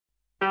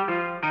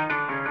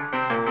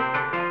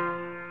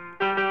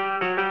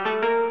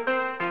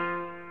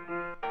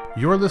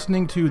You're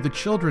listening to The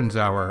Children's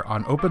Hour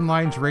on Open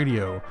Lines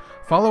Radio.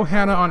 Follow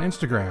Hannah on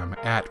Instagram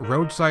at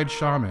Roadside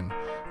Shaman.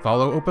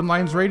 Follow Open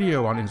Lines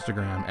Radio on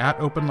Instagram at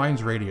Open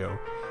Lines Radio.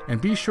 And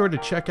be sure to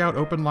check out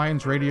Open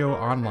Lines Radio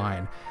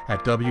online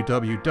at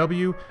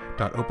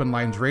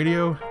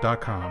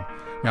www.openlinesradio.com.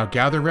 Now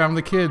gather round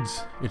the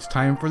kids. It's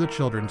time for The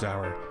Children's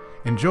Hour.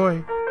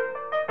 Enjoy!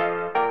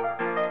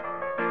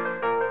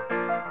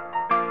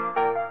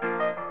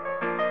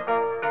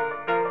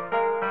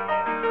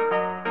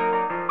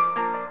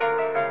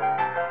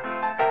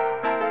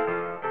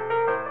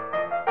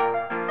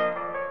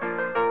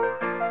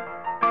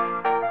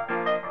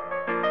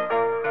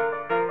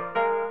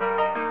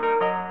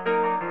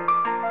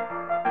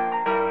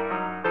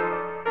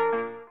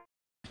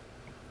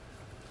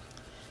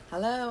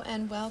 Hello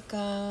and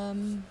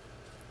welcome,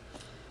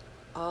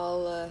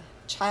 all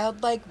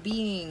childlike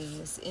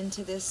beings,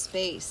 into this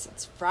space.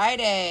 It's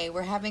Friday.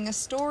 We're having a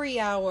story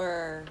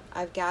hour.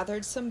 I've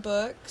gathered some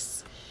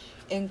books,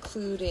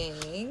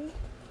 including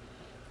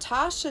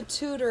Tasha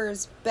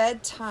Tudor's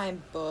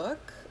Bedtime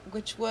book,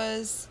 which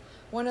was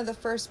one of the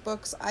first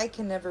books I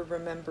can never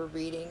remember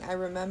reading. I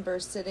remember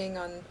sitting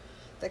on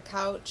the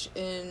couch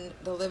in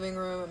the living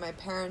room at my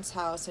parents'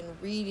 house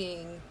and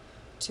reading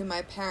to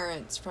my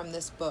parents from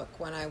this book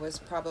when I was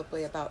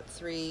probably about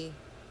 3,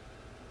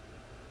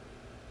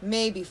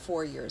 maybe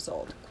 4 years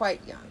old,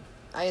 quite young.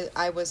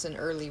 I was an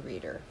early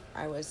reader.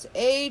 I was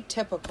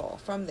atypical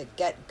from the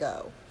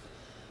get-go.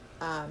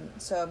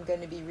 So I'm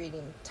going to be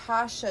reading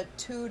Tasha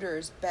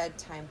Tudor's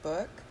Bedtime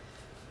book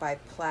by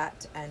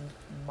Platt and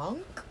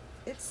Monk,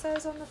 it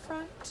says on the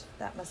front.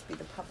 That must be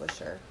the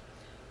publisher.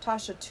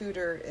 Tasha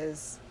Tudor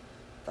is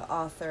the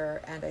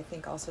author and I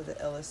think also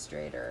the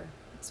illustrator.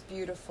 It's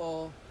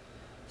beautiful,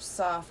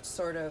 soft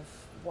sort of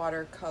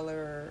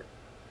watercolor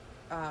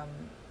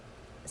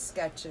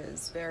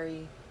sketches,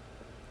 very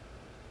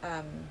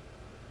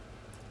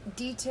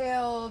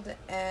detailed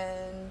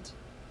and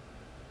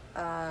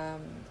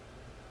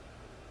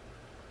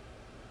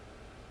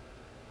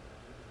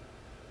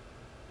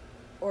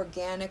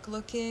organic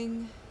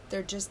looking.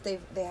 They're just they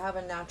have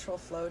a natural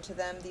flow to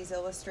them, these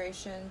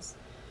illustrations.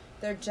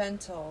 They're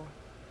gentle.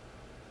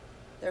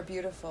 They're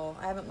beautiful.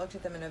 I haven't looked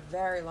at them in a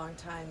very long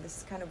time. This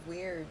is kind of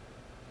weird.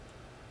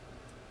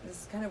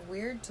 This is kind of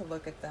weird to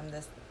look at them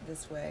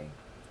this way.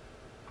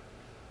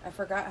 I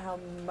forgot how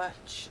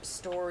much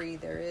story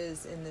there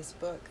is in this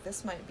book.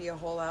 This might be a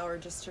whole hour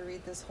just to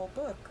read this whole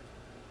book.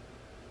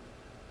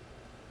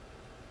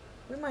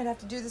 We might have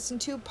to do this in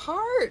 2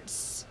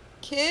 parts.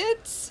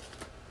 Kids,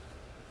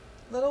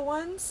 little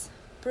ones,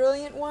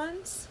 brilliant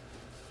ones.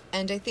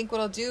 And I think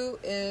what I'll do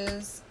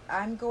is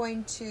I'm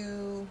going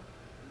to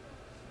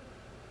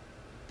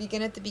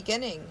begin at the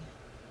beginning.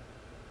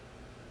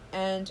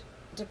 And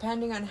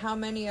depending on how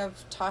many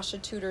of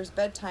Tasha Tudor's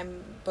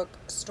bedtime book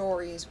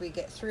stories we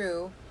get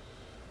through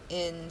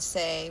in,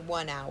 say,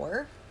 1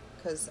 hour,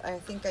 because I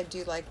think I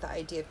do like the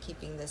idea of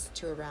keeping this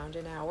to around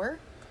an hour.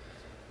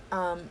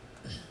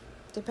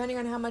 Depending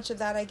on how much of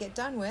that I get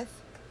done with,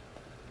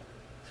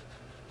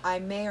 I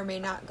may or may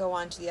not go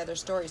on to the other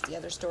stories. The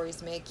other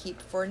stories may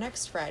keep for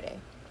next Friday.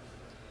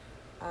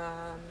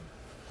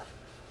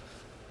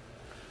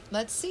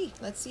 Let's see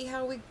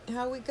how we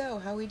go,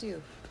 how we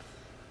do.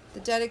 The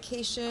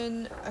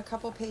dedication, a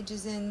couple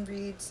pages in,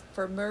 reads,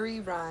 "For Murray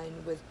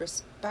Rhine with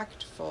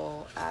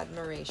respectful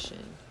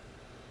admiration."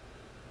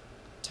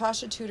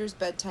 Tasha Tudor's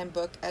Bedtime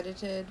book,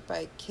 edited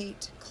by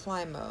Kate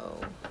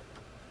Climo.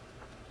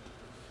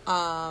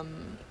 I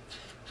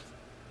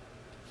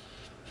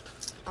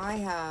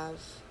have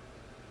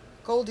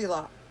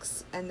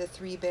Goldilocks and the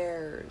 3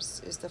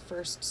 Bears is the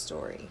first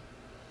story.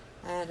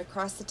 And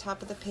across the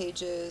top of the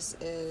pages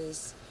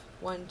is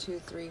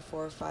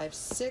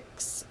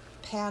 6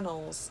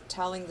 panels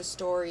telling the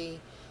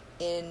story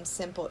in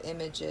simple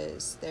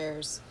images.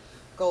 There's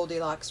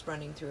Goldilocks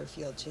running through a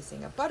field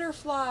chasing a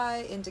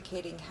butterfly,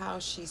 indicating how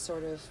she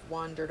sort of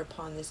wandered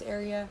upon this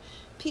area,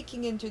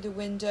 peeking in through the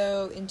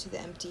window into the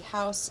empty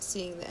house,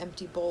 seeing the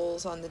empty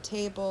bowls on the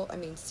table,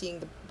 seeing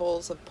the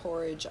bowls of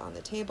porridge on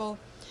the table,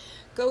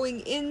 going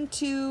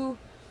into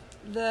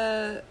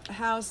the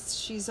house,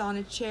 she's on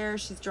a chair,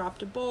 she's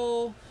dropped a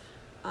bowl.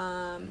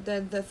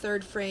 Then the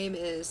third frame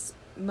is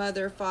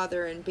mother,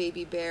 father, and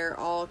baby bear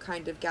all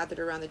kind of gathered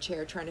around the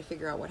chair trying to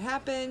figure out what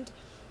happened.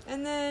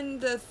 And then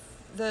the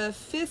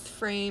 5th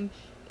frame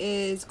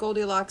is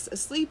Goldilocks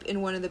asleep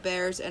in one of the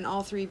bears and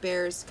all 3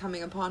 bears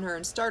coming upon her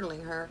and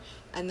startling her.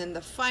 And then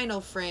the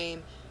final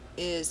frame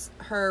is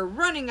her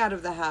running out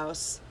of the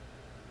house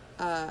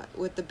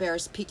with the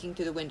bears peeking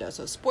through the window.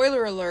 So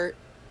spoiler alert,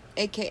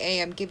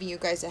 aka I'm giving you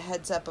guys a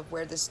heads up of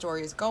where this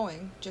story is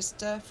going,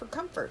 just for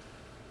comfort.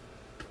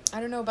 I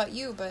don't know about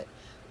you, but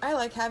I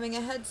like having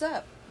a heads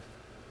up.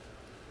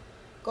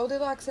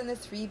 Goldilocks and the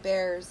 3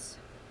 Bears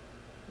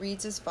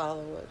reads as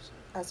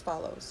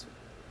follows.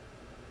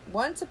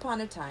 Once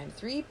upon a time,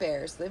 3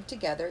 bears lived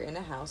together in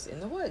a house in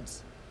the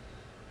woods.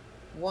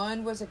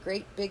 One was a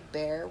great big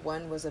bear,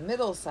 one was a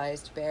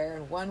middle-sized bear,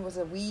 and one was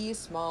a wee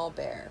small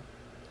bear.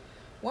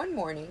 One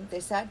morning they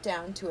sat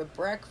down to a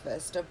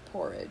breakfast of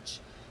porridge.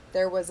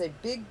 There was a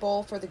big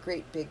bowl for the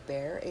great big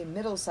bear, a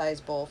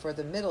middle-sized bowl for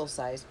the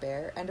middle-sized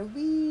bear, and a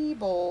wee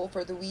bowl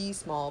for the wee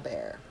small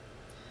bear.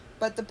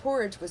 But the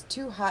porridge was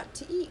too hot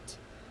to eat,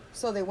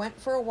 so they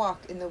went for a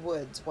walk in the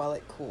woods while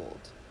it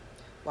cooled.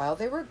 While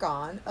they were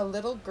gone, a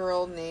little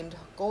girl named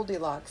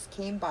Goldilocks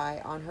came by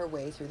on her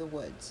way through the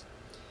woods.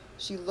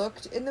 She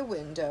looked in the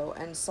window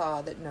and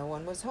saw that no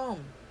one was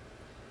home.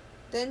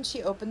 Then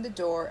she opened the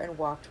door and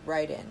walked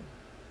right in.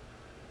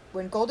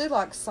 When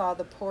Goldilocks saw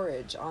the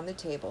porridge on the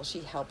table,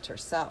 she helped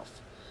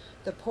herself.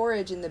 The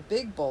porridge in the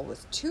big bowl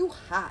was too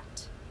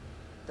hot.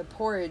 The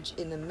porridge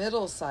in the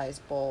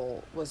middle-sized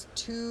bowl was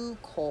too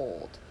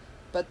cold.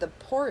 But the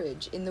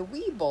porridge in the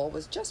wee bowl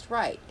was just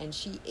right, and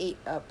she ate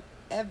up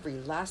every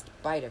last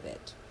bit of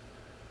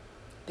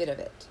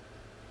it.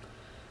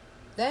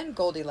 Then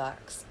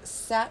Goldilocks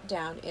sat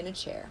down in a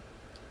chair.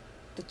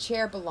 The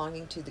chair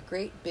belonging to the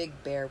great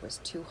big bear was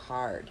too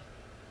hard.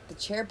 The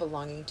chair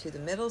belonging to the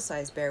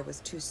middle-sized bear was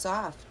too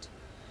soft.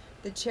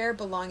 The chair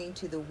belonging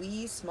to the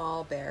wee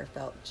small bear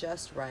felt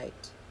just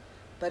right.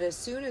 But as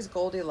soon as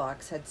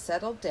Goldilocks had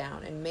settled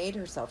down and made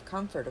herself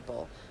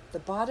comfortable, the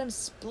bottom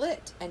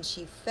split and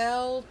she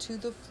fell to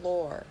the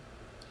floor.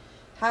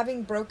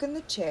 Having broken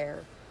the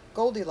chair,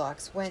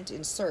 Goldilocks went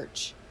in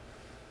search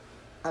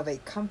of a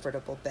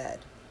comfortable bed.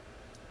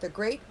 The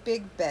great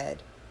big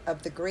bed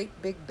of the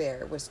great big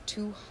bear was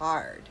too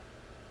hard.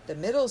 The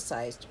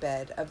middle-sized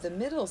bed of the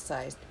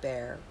middle-sized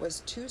bear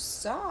was too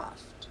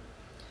soft.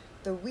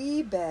 The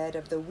wee bed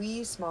of the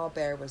wee small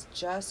bear was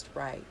just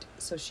right,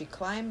 so she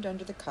climbed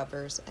under the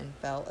covers and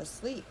fell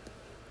asleep.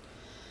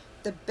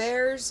 The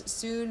bears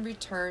soon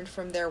returned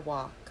from their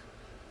walk.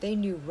 They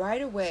knew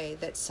right away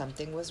that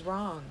something was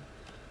wrong.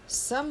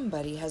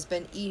 "Somebody has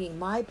been eating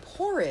my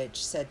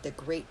porridge," said the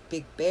great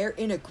big bear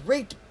in a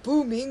great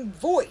booming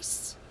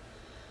voice.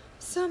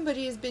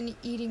 "Somebody has been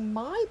eating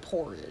my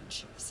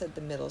porridge," said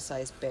the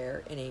middle-sized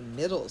bear in a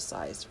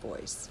middle-sized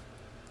voice.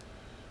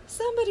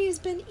 "Somebody has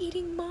been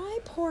eating my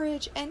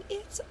porridge, and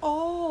it's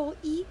all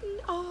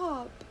eaten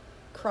up,"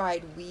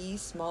 cried wee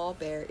small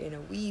bear in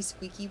a wee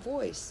squeaky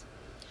voice.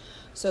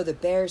 So the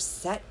bears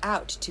set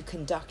out to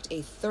conduct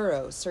a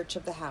thorough search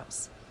of the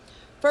house.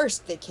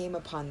 First they came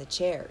upon the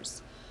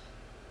chairs.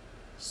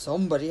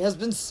 "Somebody has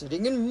been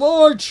sitting in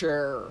my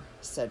chair,"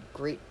 said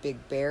great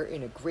big bear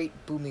in a great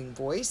booming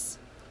voice.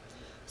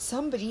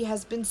 "Somebody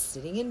has been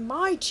sitting in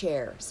my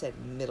chair,"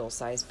 said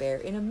middle-sized bear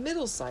in a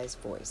middle-sized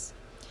voice.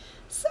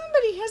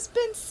 "Somebody has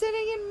been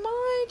sitting in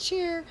my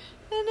chair,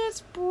 and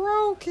it's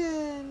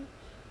broken,"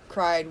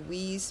 cried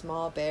wee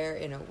small bear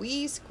in a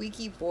wee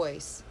squeaky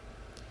voice.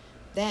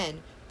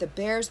 Then the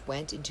bears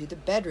went into the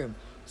bedroom.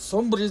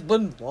 "Somebody's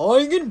been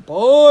lying in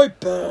my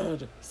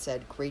bed,"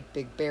 said great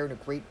big bear in a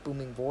great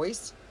booming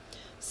voice.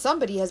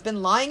 "Somebody has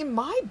been lying in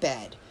my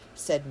bed,"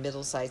 said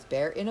middle-sized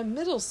bear in a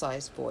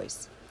middle-sized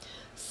voice.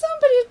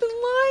 "Somebody has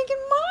been lying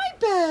in my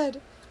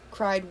bed,"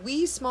 cried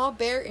wee small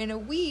bear in a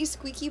wee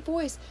squeaky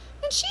voice,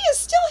 "and she is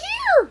still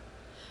here."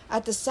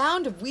 At the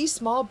sound of wee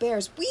small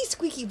bear's wee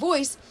squeaky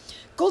voice,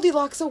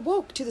 Goldilocks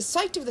awoke to the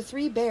sight of the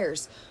three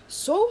bears.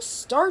 So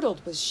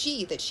startled was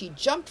she that she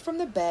jumped from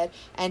the bed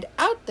and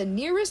out the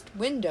nearest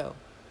window.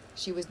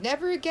 She was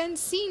never again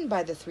seen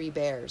by the three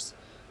bears,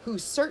 who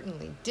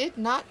certainly did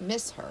not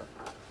miss her.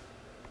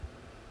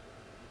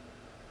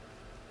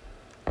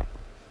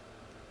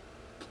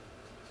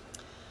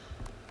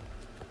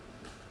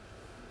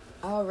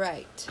 All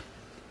right.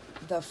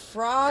 The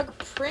Frog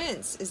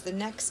Prince is the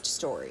next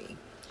story.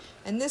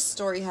 And this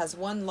story has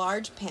one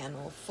large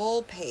panel,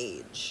 full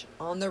page.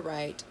 On the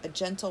right, a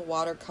gentle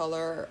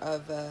watercolor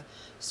of a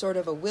sort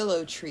of a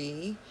willow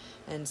tree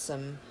and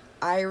some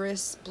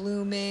iris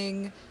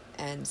blooming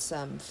and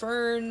some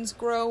ferns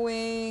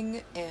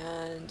growing.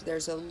 And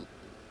there's a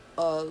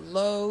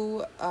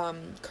low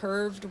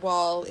curved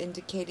wall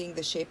indicating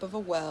the shape of a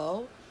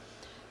well.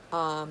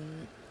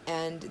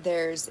 And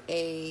there's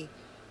a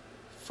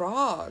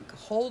frog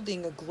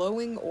holding a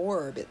glowing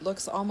orb. It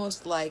looks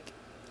almost like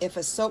if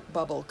a soap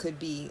bubble could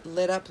be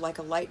lit up like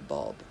a light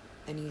bulb.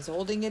 And he's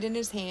holding it in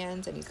his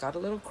hands, and he's got a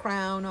little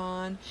crown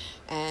on,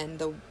 and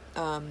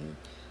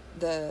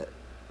the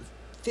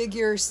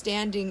figure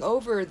standing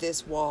over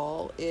this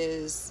wall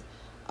is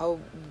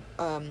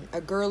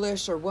a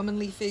girlish or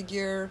womanly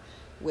figure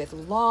with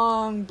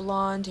long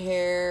blonde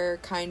hair,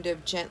 kind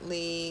of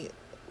gently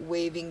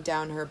waving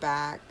down her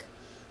back.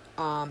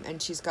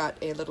 And she's got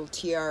a little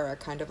tiara,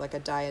 kind of like a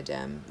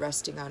diadem,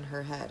 resting on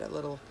her head, a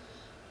little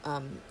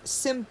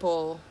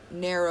simple,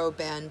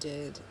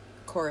 narrow-banded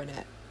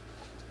coronet.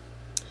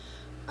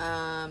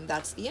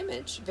 That's the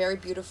image. Very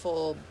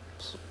beautiful,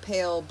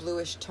 pale,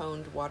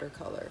 bluish-toned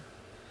watercolor.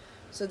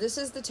 So this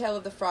is the tale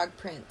of the Frog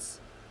Prince.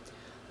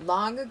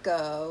 Long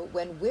ago,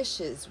 when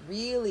wishes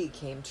really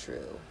came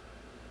true,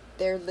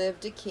 there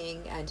lived a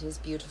king and his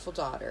beautiful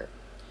daughter.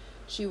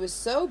 She was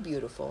so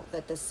beautiful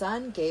that the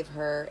sun gave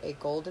her a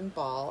golden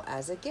ball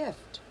as a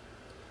gift.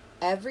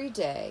 Every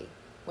day,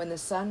 when the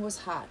sun was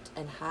hot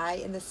and high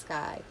in the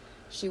sky,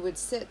 She would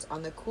sit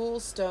on the cool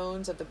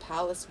stones of the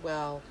palace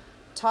well,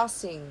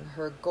 tossing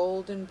her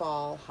golden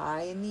ball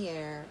high in the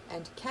air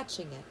and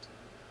catching it.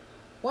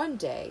 One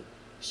day,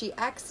 she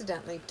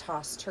accidentally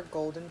tossed her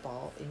golden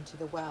ball into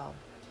the well.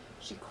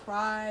 She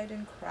cried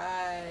and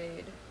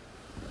cried.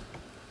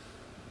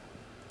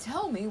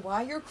 "Tell me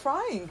why you're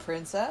crying,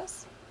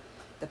 princess."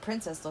 The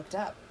princess looked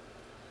up.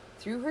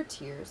 Through her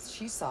tears,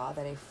 she saw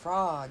that a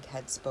frog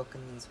had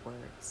spoken these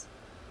words.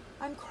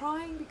 "I'm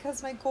crying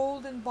because my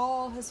golden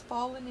ball has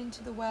fallen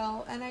into the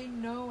well, and I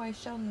know I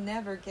shall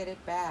never get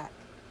it back."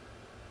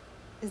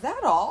 "Is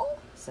that all?"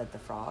 said the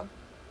frog.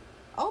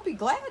 "I'll be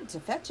glad to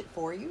fetch it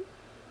for you,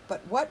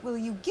 but what will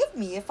you give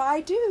me if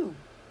I do?"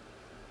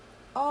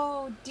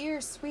 "Oh,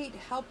 dear, sweet,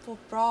 helpful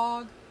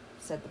frog,"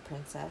 said the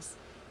princess,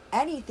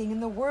 "anything in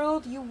the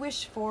world you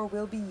wish for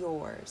will be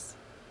yours."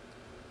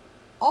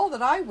 "All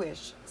that I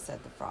wish,"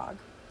 said the frog,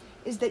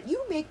 "is that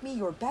you make me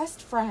your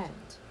best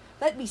friend.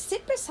 Let me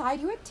sit beside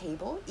you at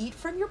table, eat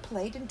from your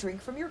plate, and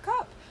drink from your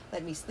cup.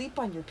 Let me sleep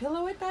on your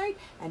pillow at night,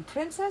 and,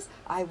 princess,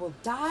 I will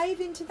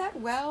dive into that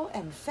well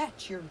and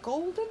fetch your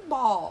golden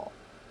ball."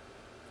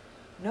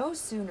 No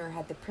sooner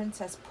had the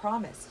princess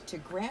promised to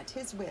grant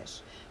his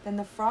wish than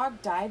the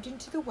frog dived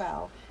into the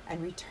well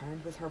and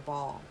returned with her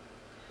ball.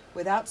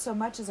 Without so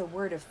much as a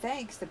word of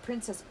thanks, the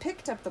princess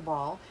picked up the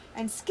ball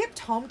and skipped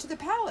home to the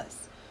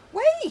palace.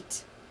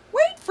 "Wait!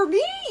 Wait for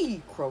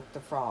me!" croaked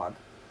the frog.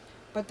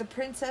 But the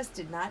princess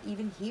did not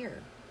even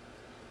hear.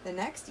 The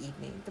next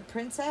evening, the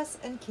princess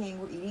and king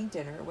were eating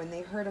dinner when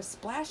they heard a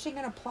splashing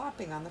and a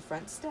plopping on the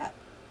front step.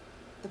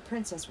 The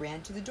princess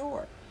ran to the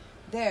door.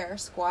 There,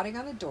 squatting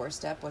on the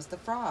doorstep, was the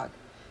frog.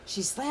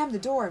 She slammed the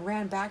door and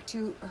ran back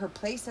to her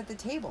place at the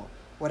table.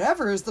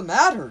 "Whatever is the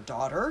matter,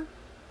 daughter?"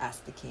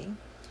 asked the king.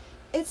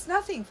 "It's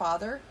nothing,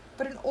 father,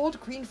 but an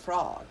old green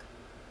frog."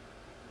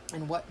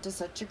 "And what does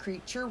such a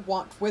creature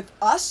want with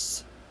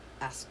us?"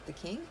 asked the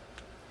king.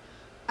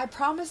 "I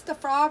promised the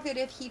frog that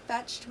if he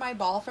fetched my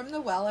ball from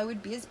the well, I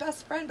would be his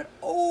best friend, but,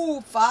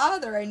 oh,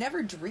 father, I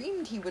never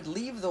dreamed he would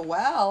leave the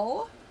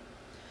well."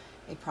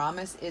 "A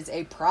promise is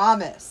a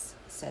promise,"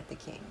 said the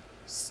king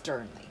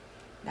sternly.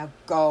 "Now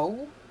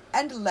go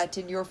and let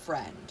in your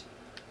friend."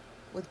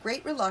 With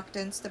great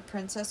reluctance, the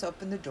princess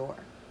opened the door.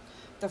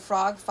 The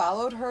frog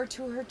followed her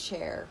to her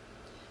chair.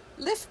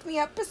 "Lift me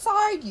up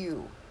beside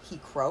you," he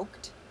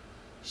croaked.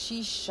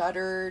 She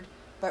shuddered,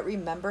 but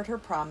remembered her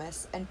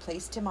promise and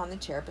placed him on the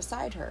chair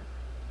beside her.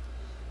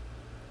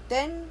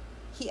 Then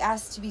he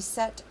asked to be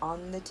set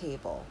on the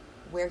table,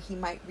 where he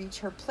might reach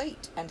her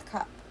plate and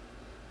cup,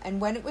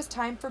 and when it was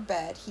time for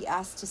bed, he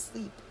asked to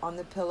sleep on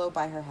the pillow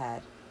by her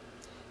head.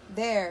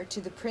 There, to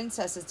the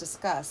princess's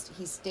disgust,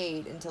 he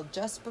stayed until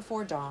just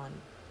before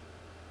dawn.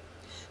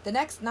 The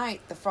next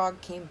night, the frog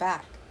came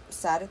back,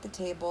 sat at the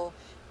table,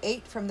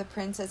 ate from the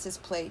princess's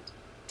plate,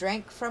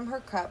 drank from her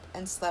cup,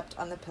 and slept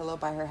on the pillow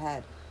by her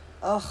head.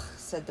 "Ugh,"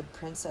 said the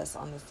princess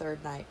on the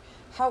third night,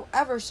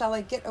 "however shall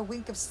I get a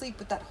wink of sleep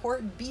with that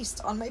horrid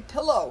beast on my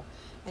pillow?"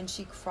 And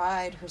she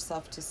cried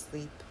herself to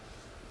sleep.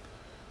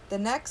 The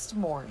next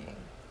morning,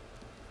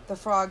 the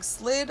frog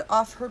slid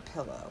off her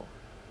pillow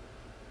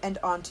and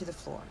onto the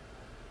floor.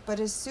 But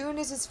as soon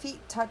as his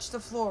feet touched the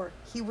floor,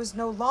 he was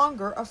no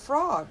longer a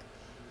frog.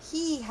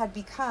 He had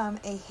become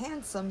a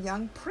handsome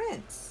young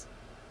prince.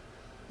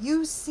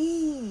 "You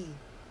see,"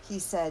 he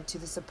said to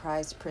the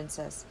surprised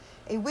princess,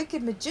 "a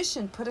wicked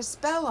magician put a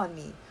spell on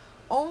me.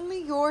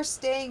 Only your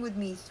staying with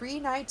me 3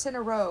 nights in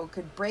a row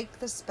could break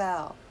the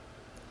spell."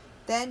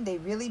 Then they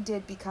really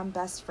did become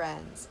best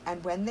friends,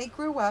 and when they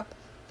grew up,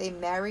 they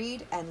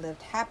married and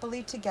lived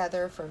happily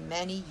together for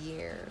many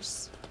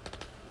years.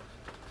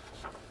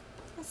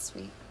 That's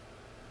sweet.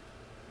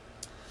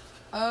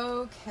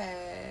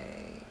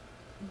 Okay,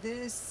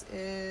 this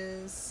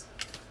is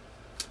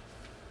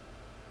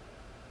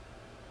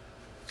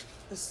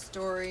the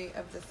story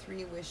of the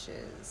 3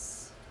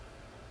 wishes.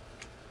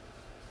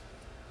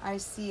 I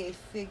see a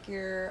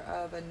figure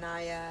of a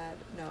naiad.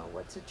 No,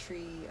 what's a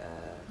tree?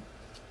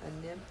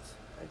 A nymph?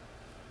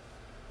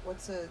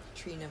 What's a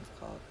tree nymph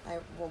called?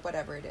 Well,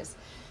 whatever it is.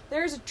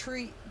 There's a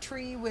tree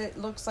with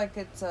looks like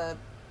it's a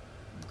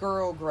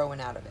girl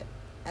growing out of it.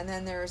 And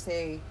then there's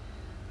a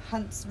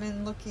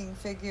huntsman-looking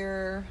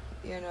figure,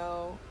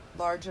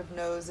 large of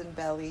nose and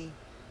belly,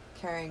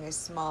 carrying a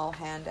small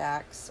hand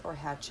axe or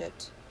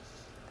hatchet.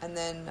 And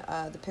then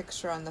the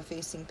picture on the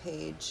facing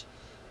page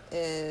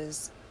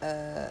is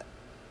a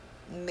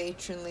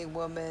matronly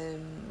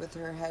woman with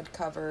her head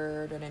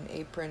covered and an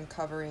apron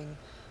covering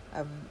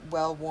a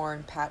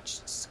well-worn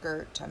patched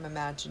skirt. I'm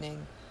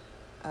imagining,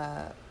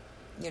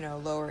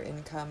 lower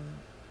income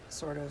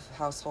sort of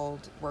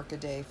household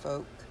workaday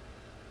folk.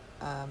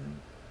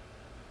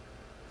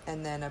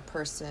 And then a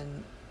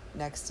person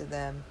next to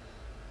them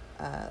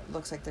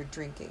looks like they're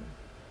drinking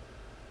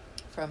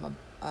from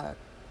a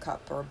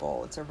cup or a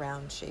bowl. It's a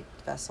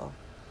round-shaped vessel.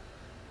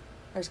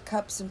 There's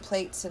cups and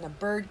plates and a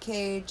bird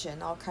cage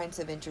and all kinds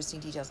of interesting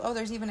details. Oh,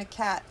 there's even a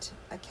cat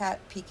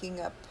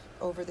peeking up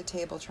over the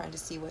table trying to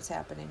see what's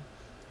happening.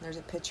 There's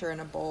a pitcher and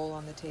a bowl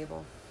on the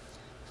table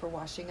for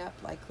washing up,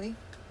 likely.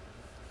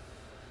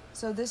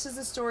 So this is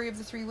the story of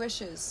the 3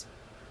 wishes.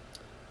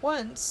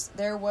 Once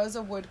there was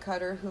a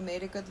woodcutter who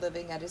made a good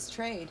living at his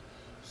trade.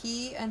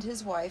 He and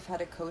his wife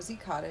had a cozy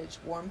cottage,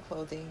 warm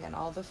clothing, and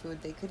all the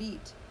food they could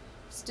eat.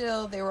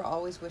 Still, they were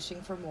always wishing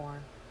for more.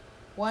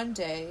 One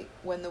day,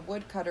 when the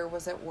woodcutter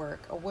was at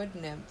work, a wood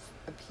nymph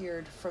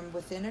appeared from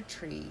within a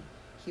tree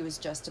he was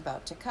just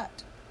about to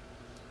cut.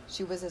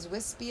 She was as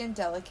wispy and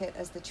delicate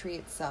as the tree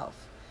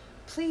itself.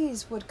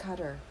 "Please,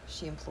 woodcutter,"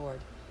 she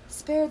implored,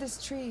 "spare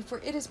this tree, for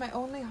it is my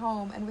only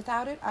home, and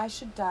without it I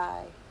should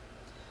die."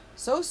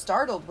 So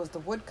startled was the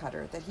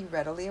woodcutter that he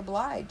readily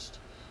obliged.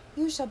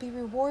 "You shall be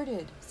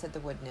rewarded," said the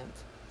wood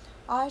nymph.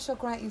 "I shall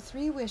grant you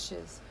 3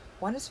 wishes.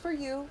 One is for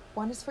you,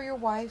 one is for your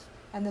wife,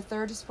 and the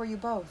third is for you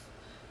both.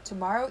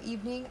 Tomorrow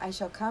evening I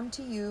shall come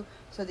to you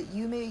so that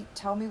you may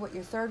tell me what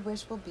your third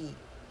wish will be."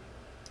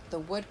 The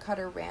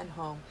woodcutter ran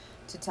home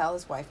to tell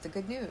his wife the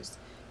good news.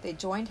 They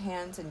joined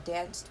hands and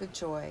danced with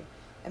joy.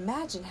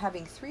 Imagine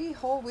having 3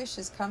 whole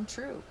wishes come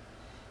true.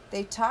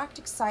 They talked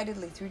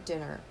excitedly through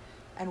dinner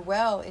and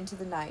well into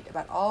the night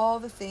about all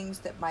the things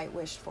that might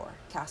wish for: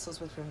 castles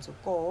with rooms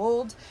of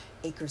gold,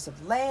 acres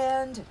of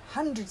land, and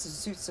hundreds of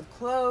suits of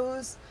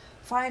clothes.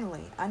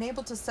 Finally,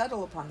 unable to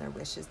settle upon their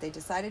wishes, they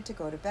decided to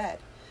go to bed.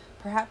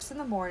 Perhaps in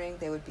the morning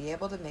they would be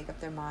able to make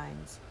up their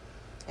minds.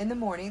 In the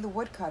morning, the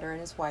woodcutter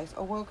and his wife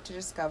awoke to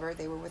discover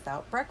they were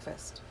without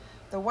breakfast.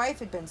 The wife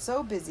had been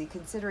so busy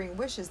considering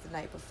wishes the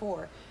night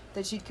before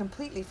that she'd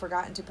completely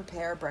forgotten to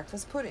prepare a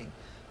breakfast pudding.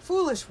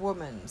 "Foolish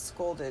woman,"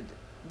 scolded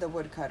the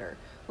woodcutter,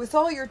 "with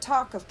all your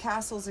talk of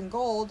castles and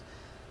gold,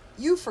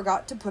 you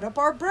forgot to put up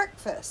our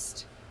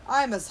breakfast.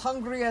 I'm as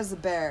hungry as a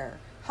bear.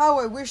 How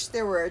I wish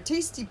there were a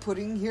tasty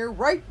pudding here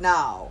right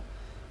now."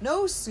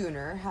 No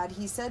sooner had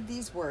he said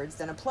these words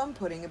than a plum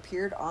pudding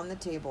appeared on the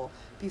table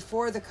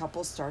before the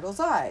couple's startled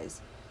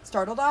eyes.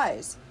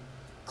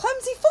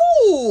 "Clumsy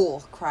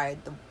fool!"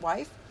 cried the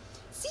wife.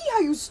 "See how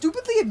you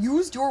stupidly have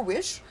used your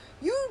wish.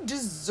 You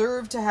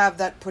deserve to have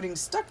that pudding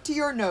stuck to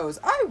your nose.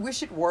 I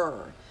wish it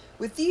were."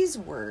 With these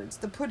words,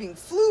 the pudding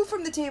flew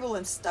from the table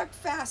and stuck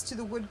fast to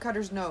the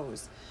woodcutter's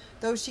nose.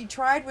 Though she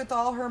tried with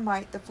all her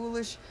might, the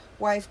foolish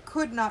wife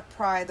could not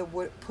pry the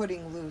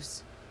pudding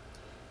loose.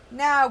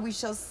 Now we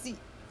shall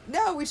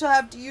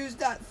have to use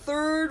that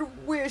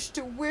third wish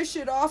to wish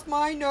it off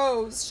my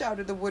nose,"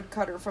 shouted the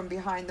woodcutter from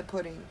behind the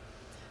pudding.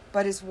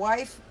 But his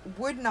wife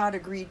would not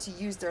agree to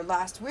use their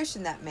last wish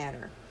in that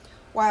manner.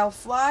 While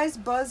flies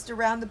buzzed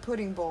around the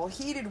pudding bowl,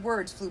 heated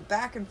words flew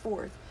back and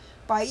forth.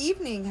 By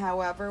evening,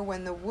 however,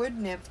 when the wood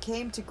nymph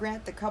came to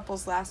grant the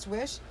couple's last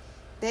wish,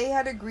 they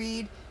had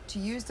agreed to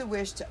use the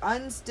wish to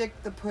unstick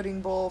the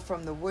pudding bowl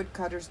from the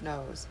woodcutter's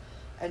nose.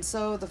 And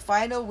so the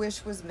final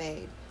wish was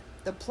made.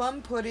 The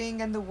plum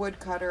pudding and the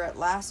woodcutter at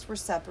last were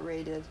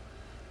separated.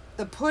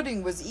 The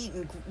pudding was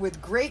eaten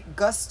with great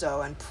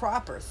gusto and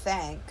proper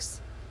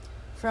thanks.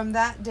 From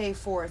that day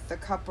forth, the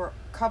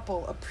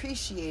couple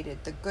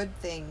appreciated the good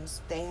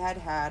things they had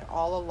had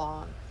all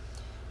along,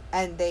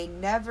 and they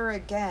never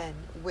again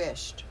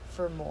wished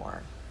for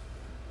more.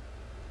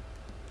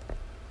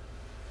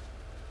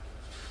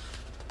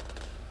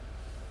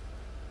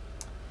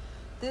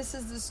 This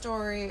is the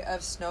story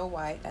of Snow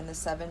White and the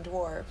 7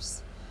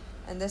 Dwarfs.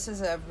 And this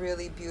is a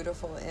really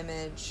beautiful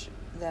image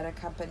that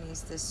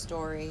accompanies this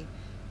story.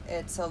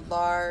 It's a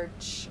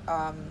large,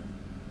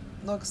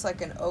 looks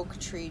like an oak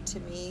tree to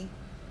me.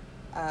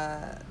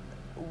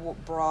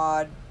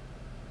 Broad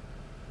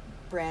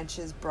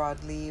branches,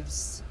 broad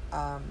leaves,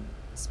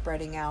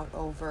 spreading out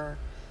over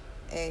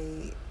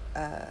a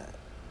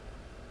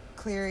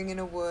clearing in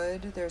a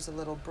wood. There's a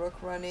little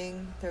brook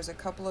running. There's a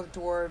couple of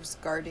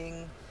dwarves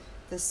guarding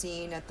the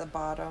scene at the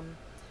bottom.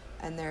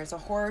 And there's a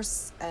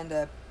horse and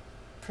a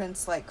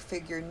prince-like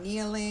figure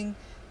kneeling,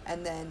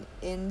 and then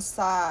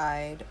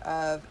inside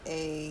of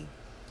a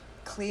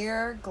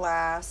clear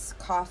glass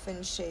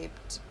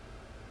coffin-shaped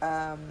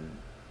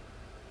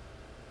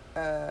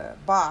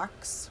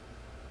box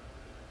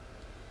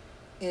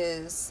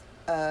is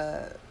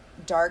a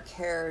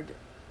dark-haired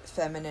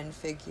feminine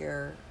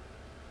figure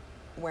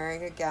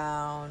wearing a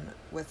gown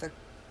with a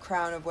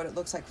crown of what it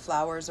looks like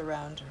flowers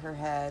around her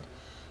head,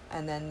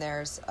 and then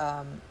there's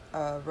a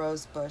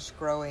rose bush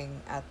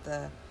growing at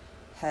the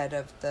head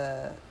of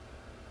the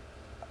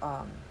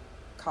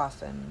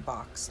coffin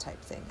box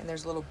type thing. And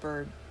there's a little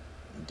bird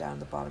down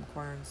the bottom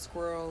corner, and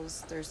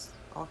squirrels. There's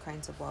all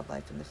kinds of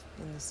wildlife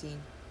in the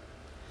scene.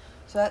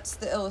 So that's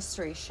the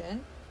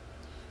illustration.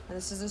 And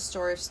this is the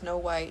story of Snow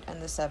White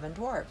and the 7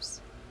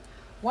 Dwarfs.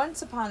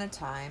 Once upon a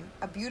time,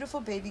 a beautiful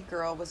baby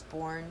girl was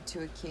born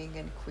to a king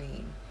and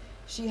queen.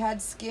 She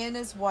had skin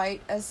as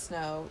white as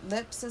snow,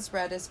 lips as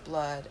red as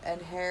blood,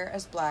 and hair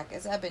as black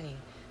as ebony.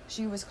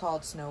 She was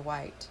called Snow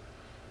White.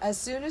 As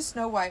soon as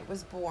Snow White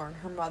was born,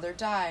 her mother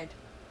died.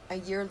 A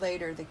year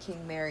later, the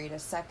king married a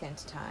second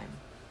time.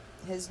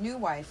 His new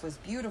wife was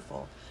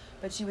beautiful,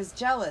 but she was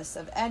jealous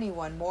of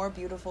anyone more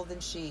beautiful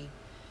than she.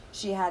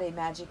 She had a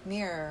magic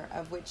mirror,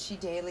 of which she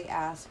daily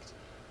asked,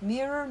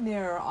 "Mirror,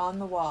 mirror on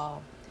the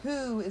wall,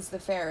 who is the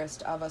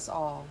fairest of us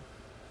all?"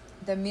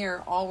 The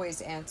mirror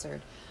always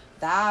answered,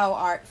 Thou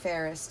art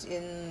fairest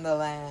in the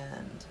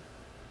land.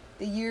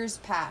 The years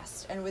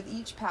passed, and with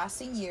each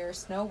passing year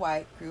Snow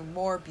White grew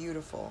more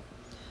beautiful.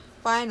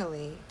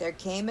 Finally, there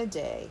came a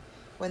day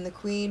when the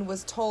queen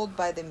was told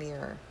by the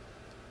mirror,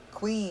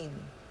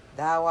 Queen,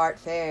 thou art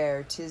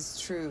fair, 'tis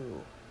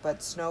true,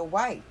 but Snow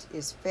White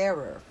is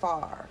fairer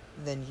far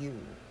than you.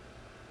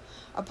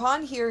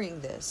 Upon hearing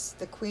this,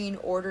 the queen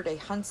ordered a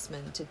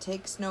huntsman to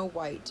take Snow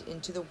White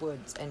into the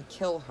woods and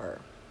kill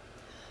her.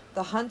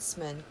 The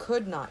huntsman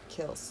could not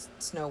kill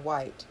Snow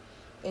White.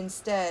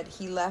 Instead,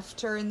 he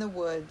left her in the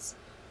woods,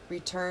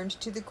 returned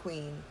to the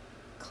queen,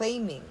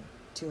 claiming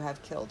to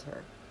have killed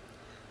her.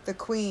 The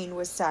queen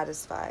was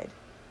satisfied.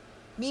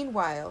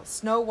 Meanwhile,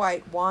 Snow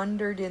White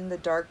wandered in the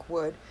dark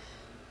wood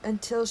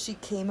until she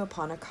came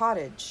upon a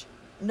cottage.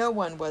 No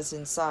one was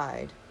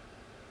inside,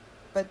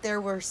 but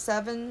there were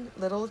 7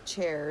 little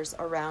chairs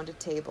around a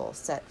table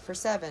set for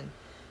 7,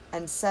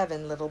 and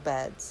 7 little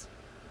beds.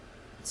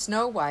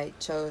 Snow White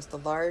chose the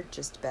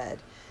largest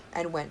bed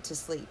and went to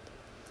sleep.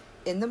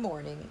 In the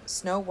morning,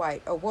 Snow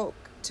White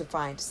awoke to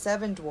find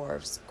 7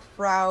 dwarfs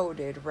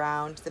crowded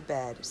round the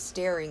bed,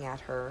 staring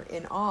at her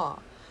in awe,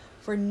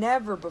 for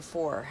never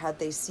before had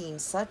they seen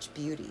such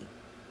beauty.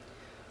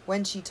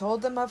 When she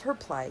told them of her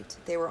plight,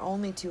 they were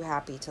only too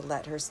happy to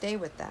let her stay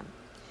with them.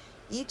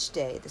 Each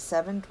day the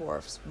 7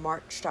 dwarfs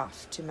marched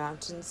off to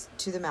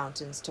the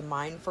mountains to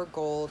mine for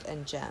gold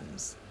and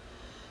gems.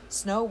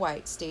 Snow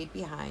White stayed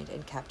behind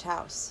and kept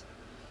house.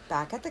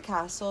 Back at the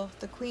castle,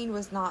 the queen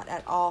was not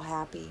at all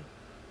happy.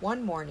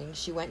 One morning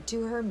she went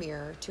to her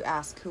mirror to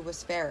ask who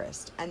was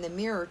fairest, and the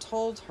mirror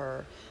told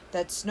her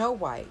that Snow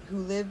White, who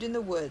lived in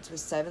the woods with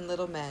 7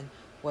 little men,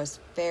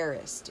 was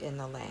fairest in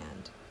the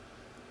land.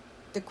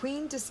 The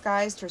queen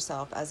disguised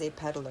herself as a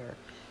peddler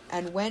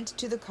and went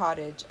to the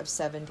cottage of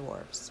 7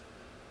 dwarfs.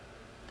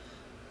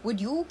 "Would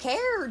you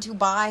care to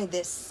buy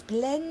this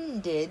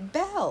splendid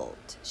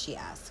belt?" she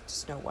asked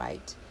Snow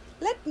White.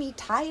 "Let me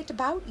tie it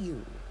about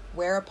you."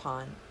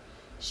 Whereupon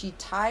she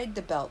tied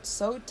the belt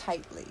so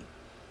tightly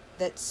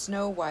that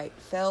Snow White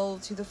fell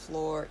to the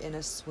floor in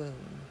a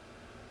swoon.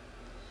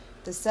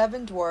 The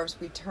 7 dwarfs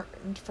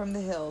returned from the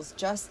hills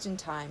just in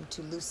time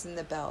to loosen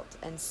the belt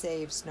and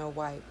save Snow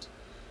White,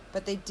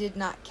 but they did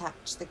not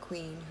catch the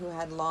queen, who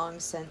had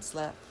long since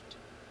left.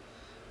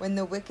 When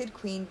the wicked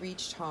queen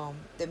reached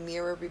home, the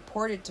mirror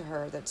reported to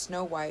her that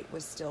Snow White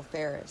was still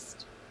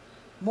fairest.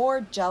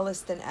 More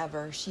jealous than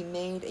ever, she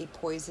made a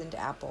poisoned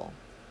apple.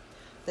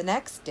 The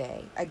next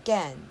day,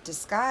 again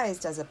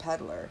disguised as a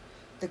peddler,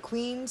 the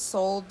queen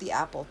sold the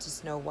apple to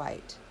Snow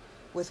White.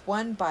 With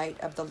one bite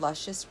of the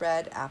luscious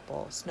red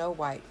apple, Snow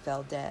White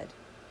fell dead.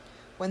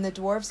 When the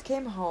dwarfs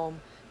came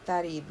home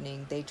that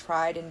evening, they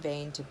tried in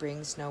vain to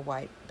bring Snow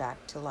White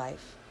back to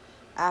life.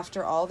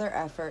 After all their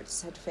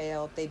efforts had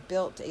failed, they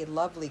built a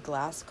lovely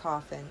glass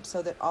coffin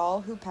so that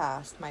all who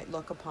passed might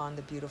look upon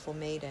the beautiful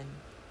maiden.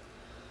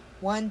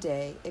 One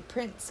day, a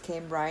prince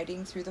came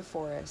riding through the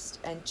forest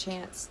and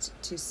chanced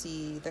to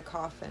see the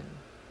coffin.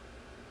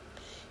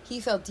 He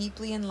fell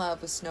deeply in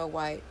love with Snow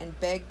White and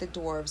begged the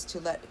dwarves to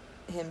let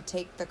him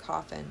take the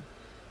coffin.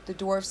 The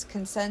dwarfs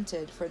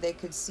consented, for they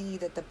could see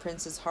that the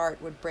prince's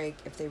heart would break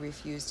if they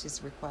refused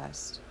his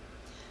request.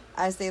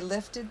 As they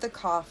lifted the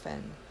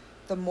coffin,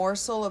 the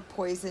morsel of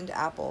poisoned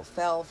apple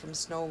fell from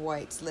Snow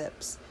White's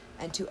lips,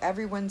 and to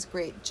everyone's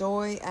great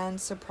joy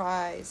and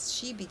surprise,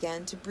 she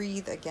began to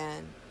breathe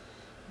again.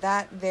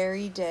 That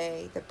very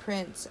day, the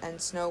prince and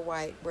Snow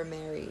White were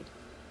married.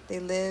 They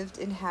lived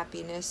in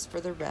happiness for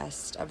the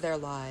rest of their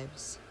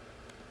lives.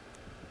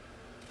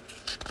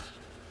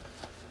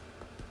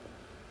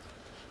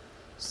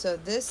 So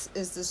this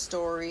is the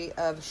story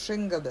of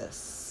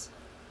Shingabis.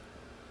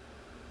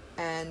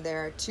 And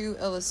there are 2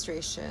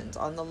 illustrations.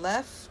 On the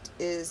left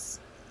is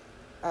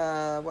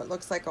what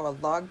looks like a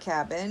log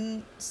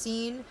cabin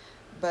scene,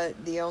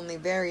 but the only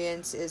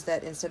variance is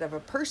that instead of a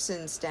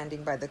person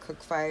standing by the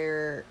cook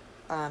fire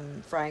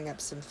frying up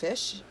some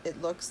fish,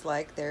 it looks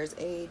like there's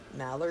a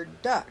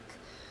mallard duck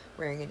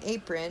wearing an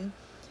apron,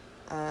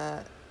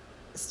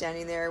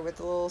 standing there with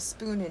a little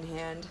spoon in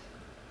hand,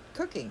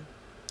 cooking.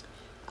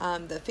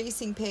 The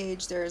facing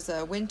page, there's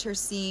a winter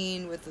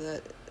scene with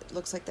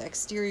looks like the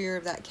exterior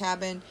of that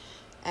cabin,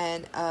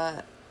 and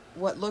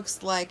what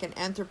looks like an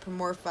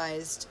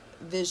anthropomorphized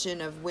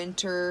vision of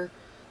winter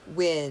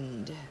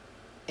wind.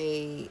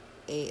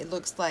 It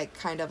looks like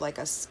kind of like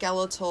a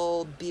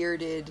skeletal,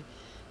 bearded,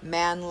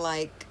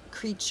 man-like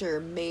creature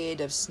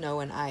made of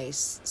snow and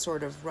ice,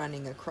 sort of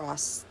running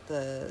across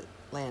the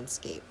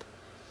landscape.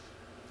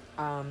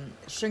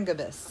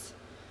 Shingabis.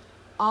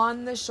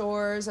 On the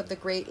shores of the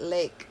great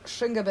lake,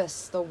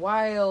 Shingabis, the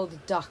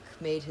wild duck,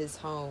 made his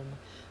home.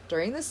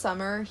 During the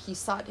summer, he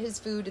sought his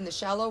food in the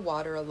shallow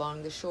water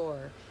along the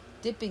shore.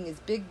 Dipping his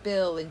big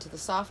bill into the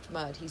soft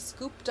mud, he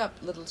scooped up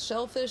little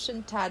shellfish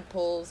and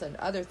tadpoles and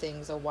other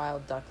things a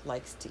wild duck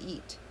likes to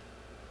eat.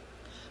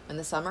 When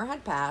the summer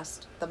had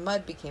passed, the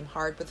mud became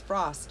hard with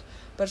frost,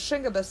 but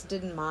Shingabis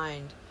didn't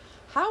mind.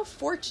 "How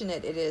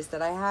fortunate it is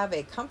that I have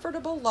a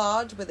comfortable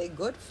lodge with a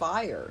good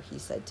fire," he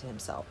said to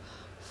himself.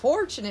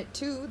 Fortunate,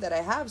 too, that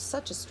I have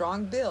such a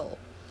strong bill."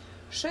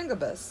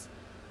 Shingebis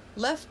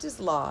left his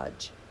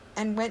lodge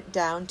and went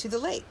down to the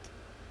lake.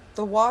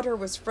 The water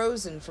was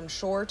frozen from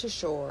shore to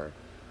shore.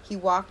 He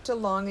walked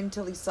along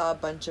until he saw a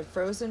bunch of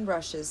frozen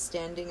rushes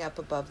standing up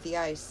above the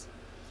ice.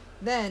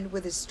 Then,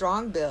 with his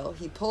strong bill,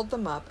 he pulled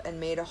them up and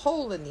made a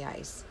hole in the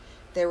ice.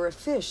 There were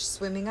fish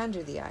swimming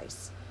under the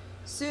ice.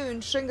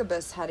 Soon,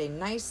 Shingebis had a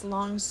nice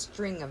long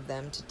string of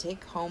them to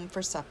take home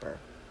for supper.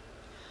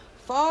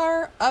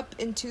 Far up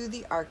into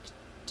the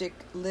Arctic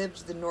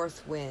lived the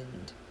North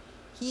Wind.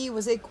 He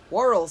was a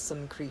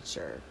quarrelsome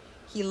creature.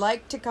 He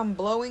liked to come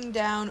blowing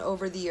down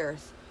over the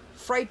earth,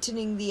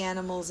 frightening the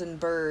animals and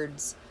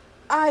birds.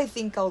 "I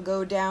think I'll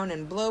go down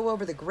and blow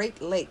over the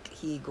great lake,"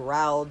 he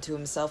growled to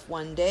himself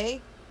one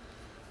day.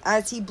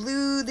 As he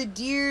blew, the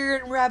deer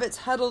and rabbits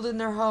huddled in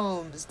their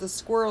homes. The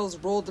squirrels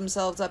rolled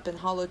themselves up in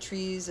hollow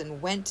trees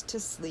and went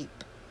to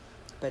sleep.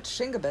 But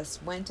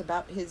Shingebis went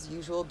about his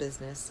usual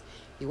business.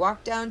 He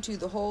walked down to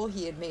the hole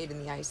he had made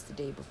in the ice the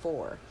day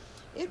before.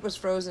 It was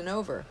frozen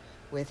over.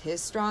 With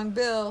his strong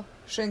bill,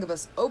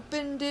 Shingebis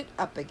opened it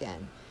up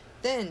again.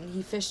 Then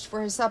he fished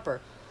for his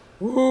supper.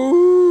 Ooh!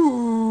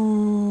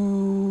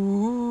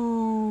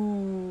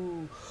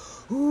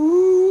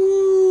 Ooh!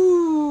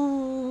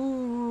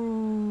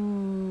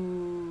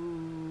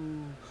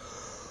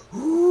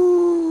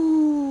 Ooh!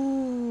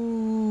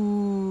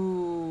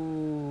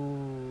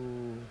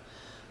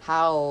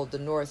 Howled the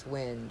North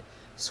Wind,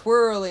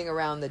 swirling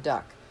around the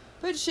duck.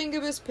 But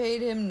Shingebis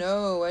paid him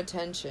no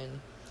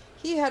attention.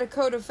 He had a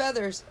coat of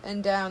feathers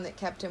and down that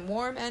kept him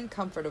warm and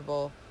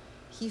comfortable.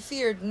 He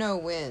feared no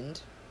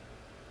wind.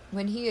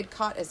 When he had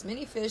caught as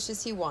many fish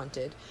as he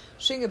wanted,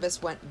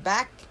 Shingebis went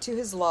back to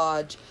his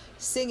lodge,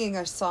 singing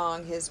a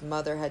song his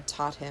mother had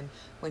taught him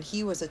when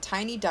he was a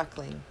tiny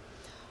duckling.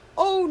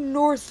 "O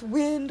North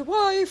Wind,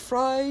 why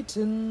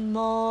frighten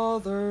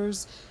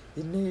others?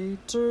 In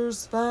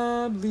nature's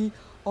family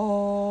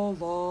all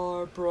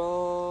are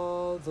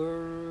brothers."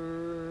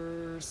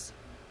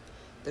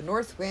 The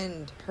North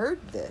Wind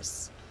heard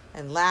this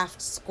and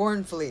laughed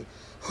scornfully.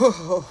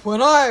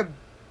 "When I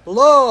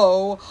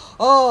blow,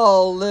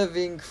 all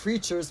living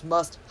creatures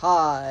must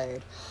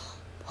hide.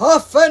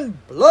 Puff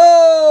and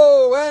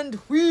blow and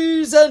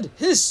wheeze and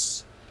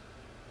hiss.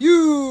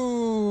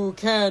 You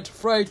can't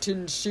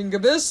frighten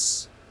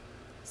Shingebis,"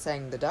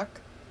 sang the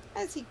duck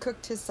as he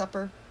cooked his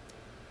supper.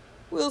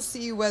 "We'll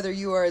see whether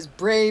you are as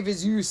brave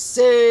as you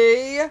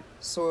say,"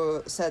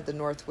 said the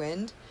North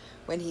Wind,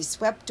 when he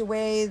swept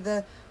away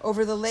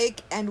over the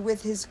lake and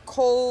with his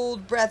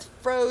cold breath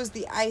froze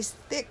the ice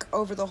thick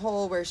over the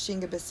hole where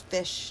Shingebis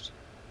fished.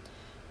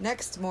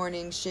 Next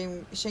morning,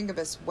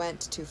 Shingebis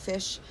went to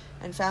fish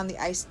and found the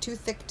ice too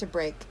thick to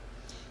break.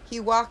 He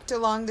walked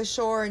along the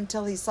shore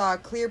until he saw a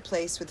clear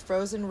place with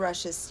frozen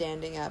rushes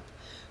standing up.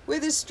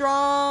 With his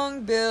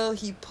strong bill,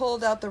 he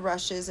pulled out the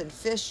rushes and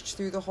fished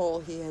through the hole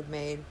he had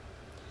made.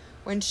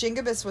 When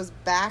Shingebis was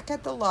back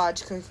at the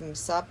lodge cooking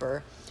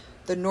supper,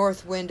 the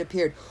North Wind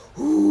appeared.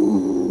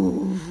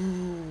 "Ooh!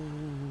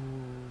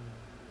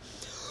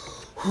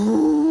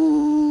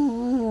 Ooh!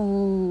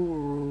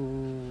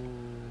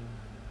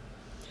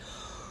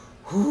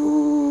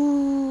 Ooh!"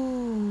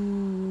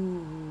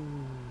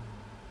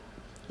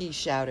 he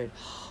shouted.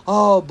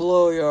 "I'll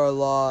blow your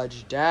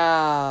lodge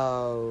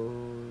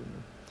down."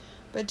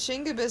 But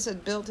Shingebis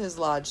had built his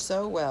lodge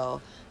so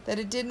well that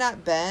it did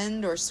not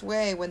bend or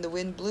sway when the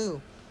wind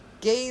blew.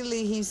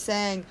 Gaily he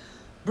sang,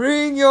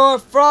 "Bring your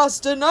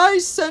frost and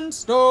ice and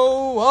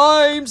snow,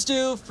 I'm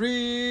still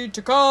free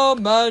to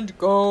come and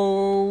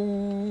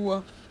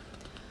go."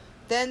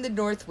 Then the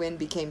North Wind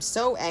became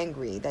so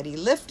angry that he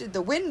lifted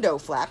the window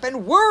flap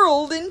and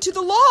whirled into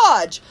the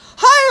lodge.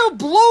 "I'll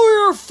blow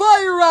your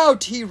fire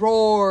out," he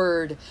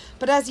roared.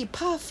 But as he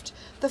puffed,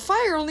 the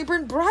fire only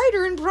burned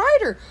brighter and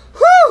brighter.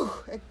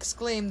 "Whew!"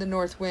 exclaimed the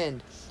North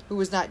Wind, who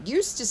was not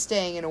used to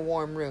staying in a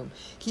warm room.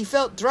 He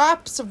felt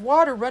drops of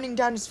water running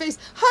down his face.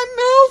 "I'm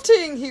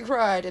melting!" he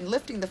cried, and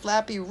lifting the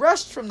flap, he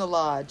rushed from the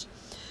lodge.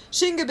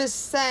 Shingebis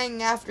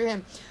sang after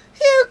him,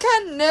 "You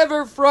can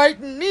never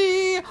frighten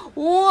me.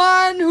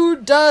 One who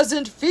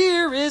doesn't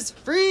fear is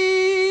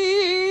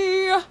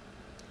free."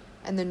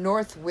 And the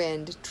North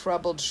Wind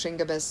troubled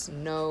Shingebis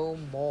no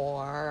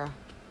more.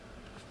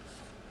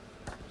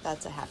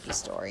 That's a happy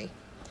story.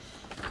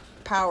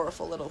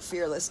 Powerful little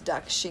fearless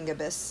duck,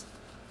 Shingebis.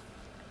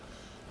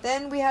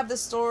 Then we have the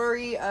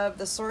story of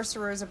the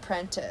Sorcerer's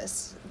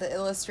Apprentice. The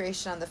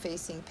illustration on the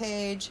facing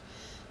page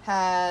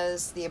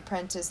has the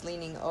apprentice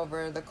leaning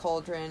over the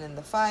cauldron and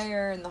the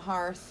fire and the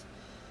hearth.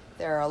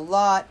 There are a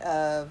lot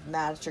of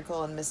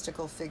magical and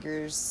mystical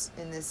figures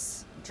in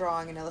this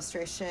drawing and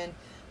illustration.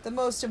 The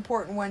most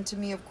important one to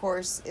me, of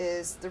course,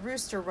 is the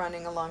rooster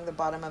running along the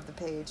bottom of the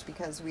page,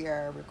 because we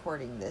are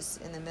recording this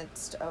in the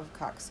midst of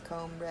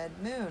Coxcomb Red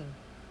Moon.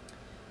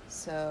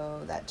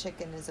 So that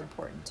chicken is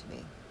important to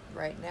me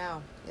right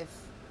now, if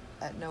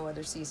at no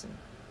other season.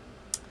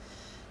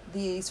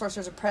 The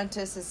Sorcerer's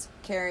Apprentice is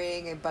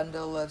carrying a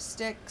bundle of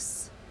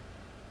sticks,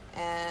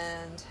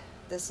 and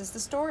this is the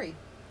story.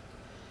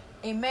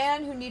 A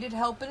man who needed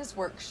help in his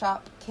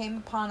workshop came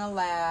upon a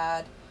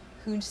lad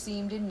who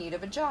seemed in need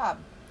of a job.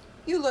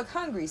 "You look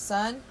hungry,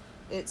 son.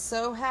 It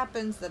so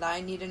happens that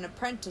I need an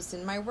apprentice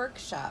in my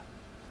workshop.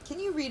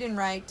 Can you read and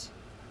write?"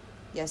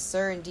 "Yes,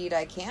 sir, indeed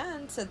I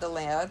can," said the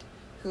lad,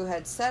 who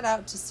had set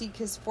out to seek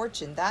his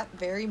fortune that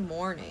very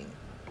morning.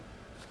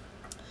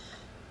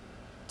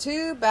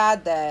 "Too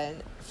bad,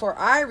 then, for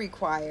I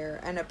require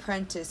an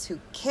apprentice who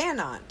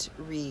cannot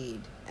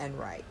read and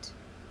write."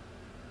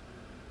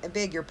 "I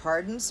beg your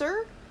pardon,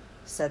 sir,"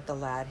 said the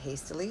lad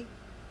hastily.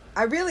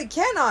 "I really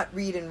cannot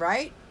read and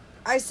write.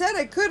 I said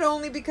I could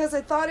only because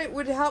I thought it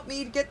would help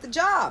me to get the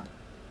job."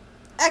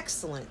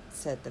 "Excellent,"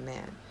 said the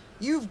man.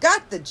 "You've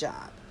got the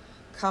job.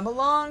 Come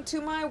along to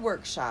my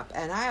workshop,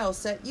 and I'll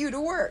set you to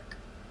work."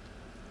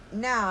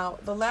 Now,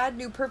 the lad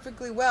knew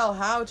perfectly well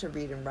how to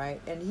read and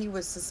write, and he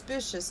was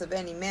suspicious of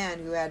any man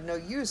who had no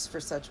use for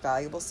such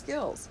valuable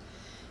skills.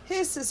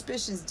 His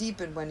suspicions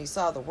deepened when he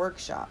saw the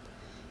workshop.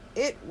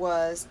 It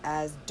was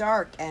as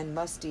dark and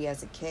musty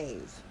as a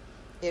cave.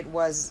 It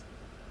was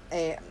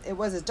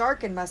as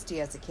dark and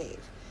musty as a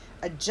cave.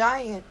 A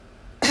giant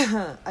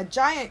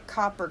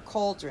copper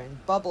cauldron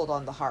bubbled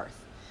on the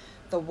hearth.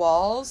 The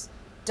walls,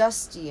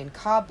 dusty and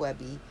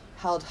cobwebby,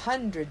 held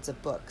hundreds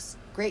of books,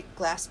 great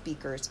glass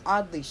beakers,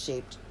 oddly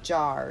shaped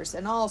jars,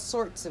 and all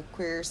sorts of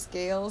queer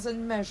scales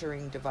and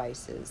measuring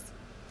devices.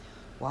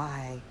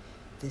 "Why,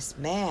 this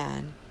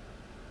man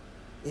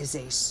is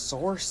a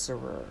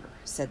sorcerer,"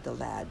 said the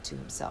lad to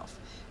himself.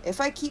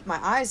 "If I keep my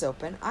eyes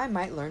open, I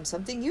might learn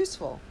something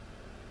useful."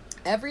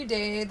 Every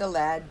day the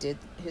lad did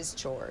his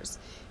chores.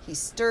 He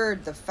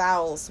stirred the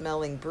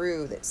foul-smelling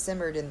brew that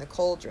simmered in the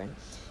cauldron.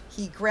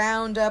 He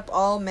ground up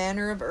all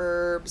manner of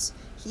herbs.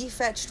 He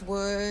fetched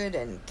wood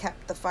and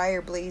kept the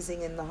fire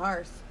blazing in the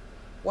hearth.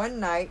 One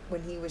night,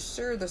 when he was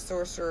sure the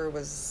sorcerer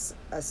was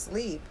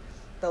asleep,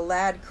 the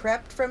lad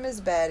crept from his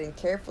bed and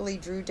carefully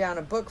drew down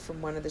a book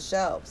from one of the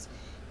shelves.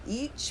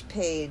 Each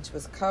page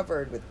was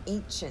covered with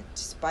ancient,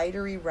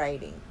 spidery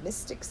writing,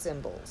 mystic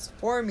symbols,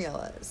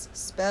 formulas,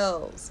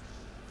 spells,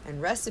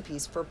 and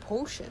recipes for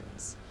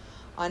potions.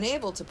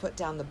 Unable to put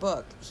down the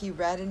book, he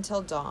read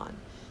until dawn.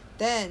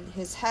 Then,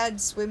 his head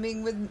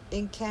swimming with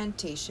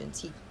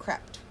incantations, he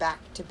crept back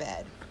to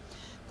bed.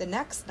 The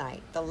next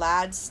night, the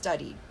lad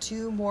studied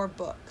 2 more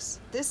books,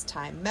 this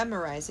time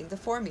memorizing the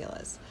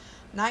formulas.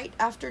 Night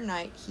after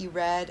night, he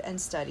read and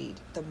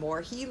studied. The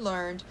more he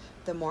learned,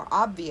 the more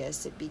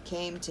obvious it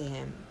became to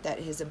him that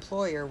his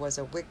employer was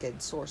a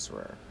wicked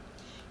sorcerer.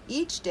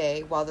 Each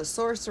day, while the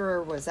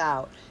sorcerer was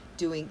out,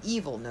 doing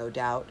evil no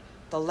doubt,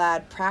 the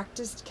lad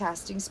practiced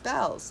casting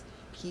spells.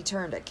 He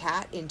turned a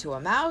cat into a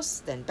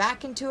mouse, then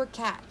back into a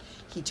cat.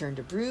 He turned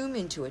a broom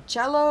into a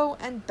cello,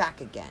 and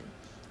back again.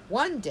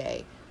 One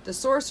day, the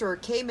sorcerer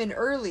came in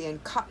early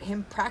and caught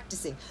him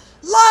practicing.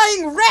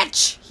 "Lying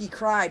wretch!" he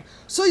cried.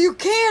 "So you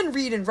can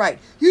read and write!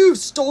 You've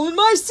stolen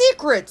my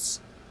secrets!"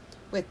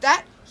 With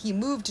that, he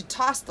moved to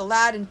toss the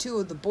lad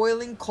into the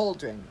boiling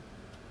cauldron.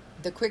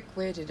 The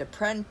quick-witted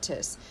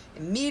apprentice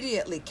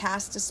immediately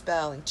cast a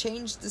spell and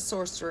changed the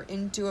sorcerer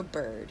into a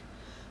bird.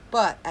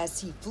 But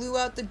as he flew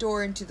out the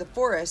door into the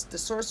forest, the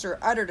sorcerer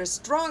uttered a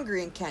stronger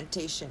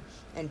incantation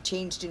and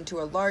changed into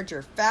a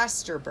larger,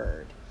 faster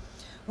bird.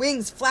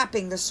 Wings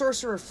flapping, the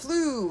sorcerer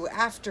flew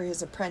after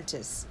his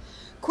apprentice.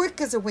 Quick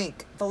as a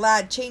wink, the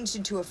lad changed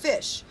into a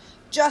fish.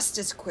 Just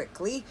as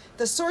quickly,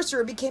 the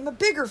sorcerer became a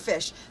bigger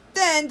fish.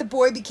 Then the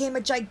boy became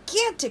a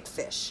gigantic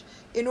fish.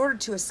 In order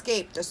to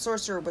escape, the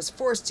sorcerer was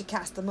forced to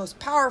cast the most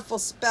powerful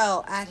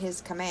spell at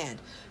his command.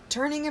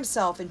 Turning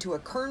himself into a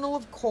kernel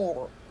of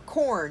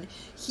corn,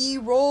 he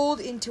rolled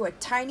into a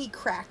tiny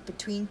crack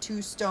between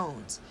 2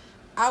 stones,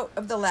 out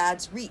of the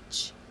lad's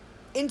reach.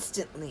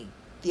 Instantly,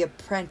 the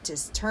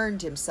apprentice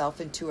turned himself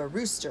into a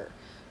rooster.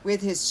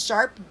 With his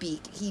sharp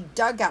beak, he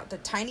dug out the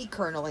tiny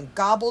kernel and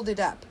gobbled it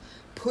up,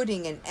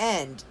 putting an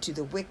end to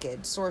the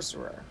wicked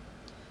sorcerer.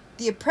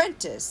 The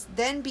apprentice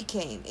then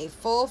became a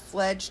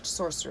full-fledged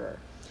sorcerer.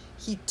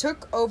 He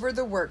took over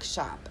the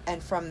workshop,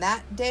 and from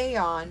that day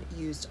on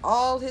used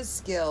all his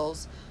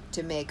skills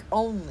to make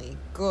only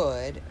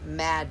good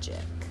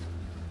magic.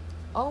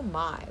 Oh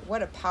my,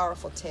 what a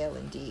powerful tale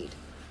indeed.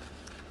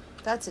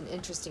 That's an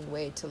interesting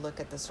way to look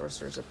at the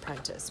Sorcerer's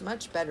Apprentice.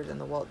 Much better than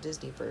the Walt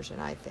Disney version,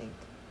 I think.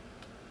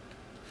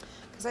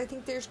 Because I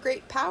think there's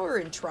great power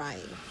in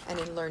trying and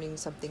in learning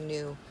something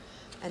new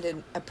and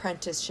in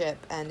apprenticeship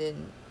and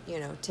in,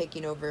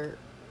 taking over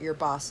your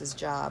boss's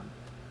job.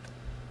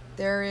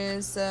 There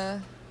is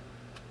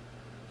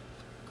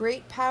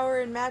great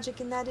power and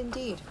magic in that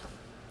indeed.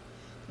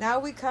 Now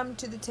we come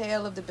to the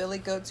tale of the Billy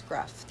Goats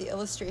Gruff. The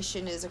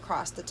illustration is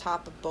across the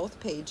top of both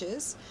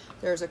pages.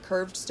 There's a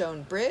curved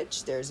stone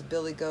bridge. There's a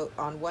billy goat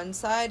on one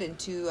side and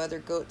 2 other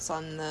goats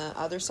on the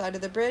other side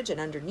of the bridge. And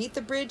underneath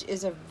the bridge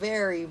is a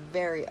very,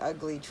 very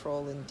ugly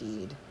troll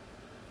indeed.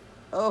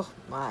 Oh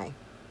my.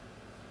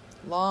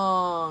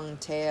 Long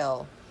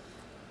tail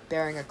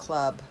bearing a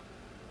club.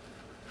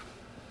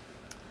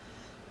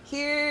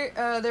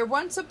 There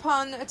once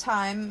upon a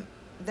time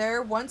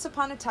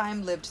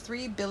lived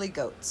 3 billy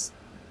goats.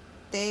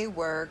 They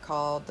were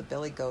called the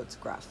Billy Goats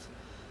Gruff.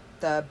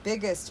 The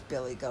biggest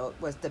billy goat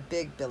was the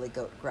big Billy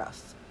Goat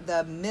Gruff.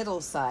 The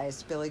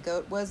middle-sized billy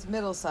goat was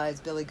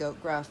middle-sized Billy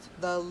Goat Gruff.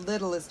 The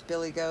littlest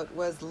billy goat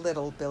was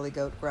little Billy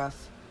Goat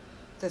Gruff.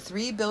 The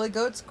 3 Billy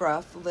Goats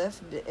Gruff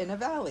lived in a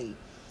valley.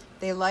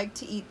 They liked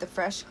to eat the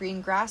fresh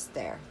green grass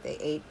there. They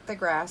ate the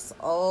grass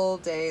all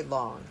day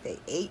long. They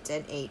ate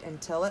and ate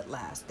until at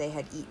last they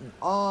had eaten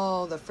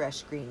all the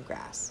fresh green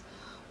grass.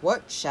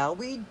 "What shall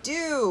we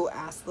do?"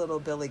 asked little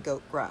Billy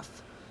Goat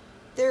Gruff.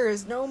 "There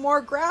is no more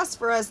grass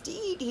for us to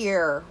eat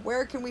here.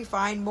 Where can we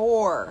find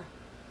more?"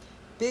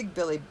 Big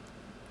Billy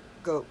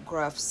Goat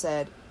Gruff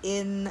said,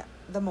 "In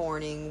the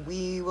morning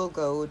we will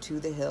go to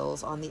the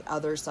hills on the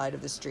other side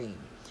of the stream.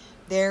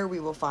 There we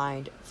will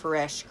find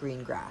fresh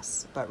green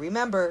grass. But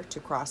remember, to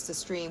cross the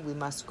stream we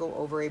must go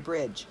over a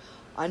bridge.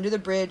 Under the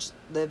bridge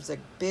lives a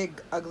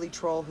big ugly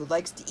troll who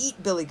likes to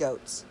eat billy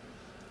goats.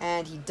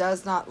 And he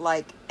does not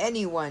like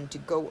anyone to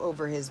go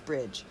over his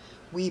bridge.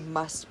 We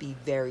must be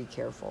very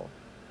careful."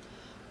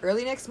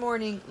 Early next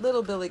morning,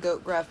 little Billy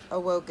Goat Gruff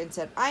awoke and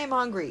said, "I am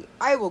hungry.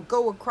 I will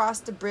go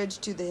across the bridge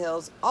to the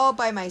hills all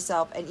by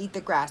myself and eat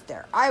the grass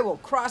there. I will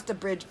cross the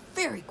bridge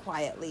very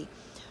quietly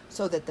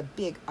so that the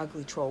big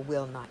ugly troll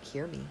will not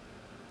hear me."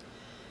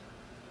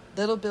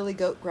 Little Billy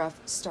Goat Gruff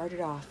started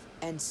off,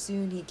 and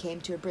soon he came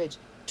to a bridge.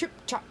 Trip,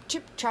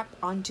 trap,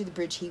 onto the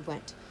bridge he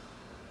went.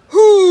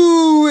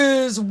 "Who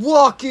is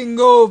walking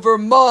over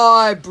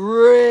my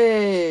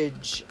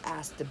bridge?"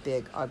 asked the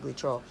big ugly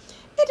troll.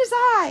 "It is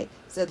I,"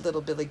 said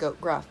little Billy Goat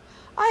Gruff.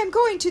 "I am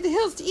going to the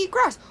hills to eat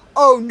grass."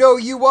 "Oh, no,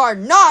 you are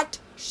not,"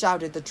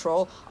 shouted the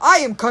troll. "I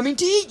am coming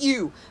to eat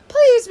you."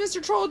 "Please,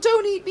 Mr. Troll,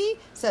 don't eat me,"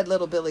 said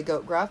little Billy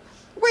Goat Gruff.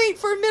 "Wait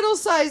for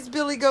middle-sized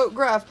Billy Goat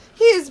Gruff.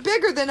 He is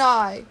bigger than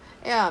I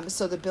am."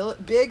 So the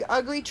big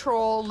ugly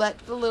troll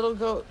let the little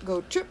goat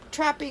go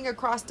trip-trapping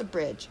across the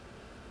bridge.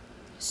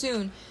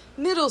 Soon,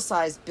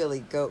 middle-sized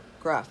Billy Goat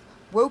Gruff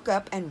woke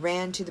up and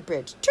ran to the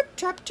bridge.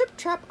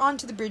 Trip-trap,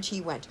 onto the bridge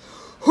he went.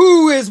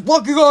 "Who is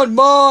walking on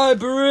my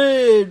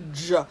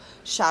bridge?"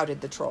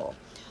 shouted the troll.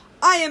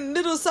 "I am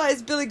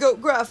middle-sized Billy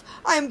Goat Gruff.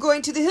 I am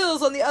going to the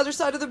hills on the other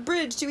side of the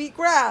bridge to eat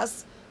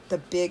grass." The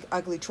big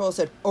ugly troll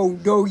said, "Oh,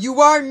 no,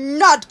 you are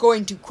not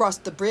going to cross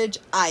the bridge.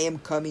 I am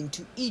coming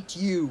to eat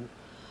you."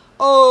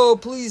 "Oh,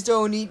 please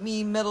don't eat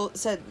me,"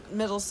 said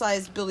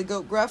middle-sized Billy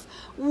Goat Gruff.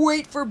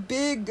 "Wait for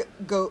Billy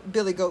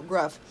Goat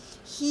Gruff.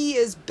 He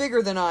is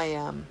bigger than I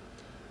am."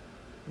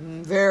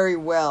 "Very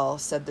well,"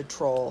 said the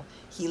troll.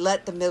 He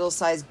let the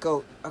middle-sized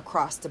goat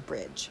across the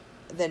bridge.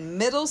 Then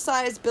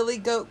middle-sized Billy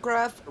Goat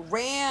Gruff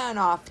ran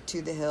off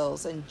to the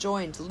hills and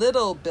joined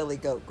little Billy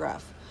Goat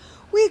Gruff.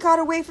 "We got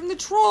away from the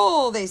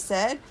troll," they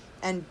said,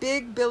 "and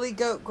big Billy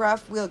Goat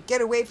Gruff will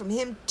get away from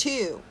him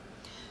too."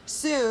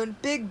 Soon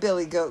big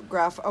Billy Goat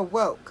Gruff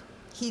awoke.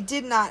 He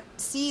did not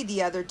see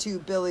the other 2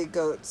 Billy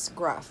Goats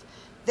Gruff.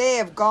 "They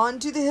have gone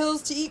to the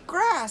hills to eat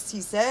grass,"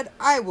 he said.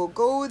 "I will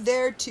go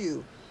there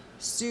too."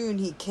 Soon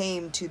he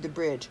came to the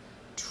bridge.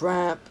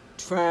 Tramp,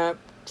 tramp,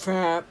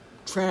 tramp,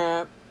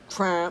 tramp,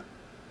 tramp,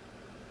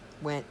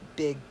 went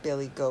big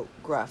Billy Goat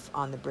Gruff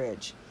on the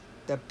bridge.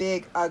 The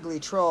big ugly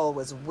troll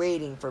was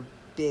waiting for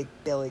big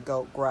Billy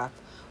Goat Gruff.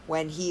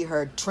 When he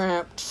heard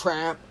tramp,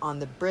 tramp on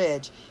the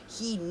bridge,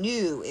 he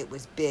knew it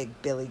was big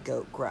Billy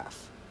Goat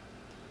Gruff.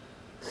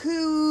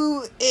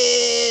 "Who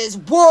is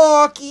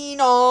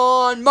walking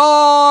on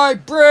my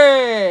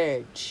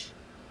bridge?"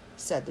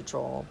 said the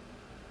troll.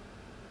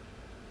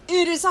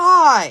 "It is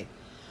I,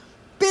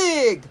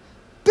 Big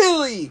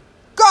Billy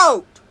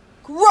Goat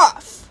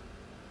Gruff.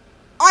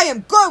 I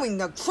am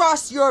going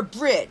across your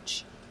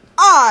bridge.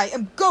 I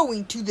am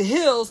going to the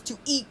hills to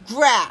eat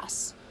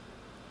grass."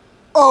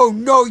 "Oh,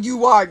 no,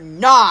 you are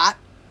not,"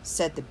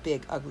 said the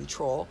big ugly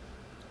troll.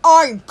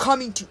 "I am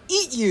coming to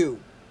eat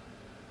you."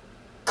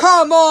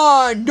 "Come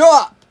on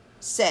up,"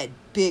 said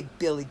big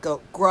Billy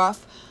Goat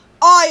Gruff.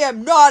 "I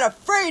am not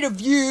afraid of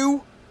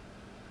you."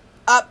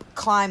 Up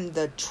climbed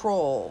the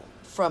troll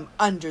from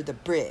under the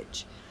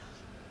bridge.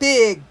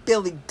 Big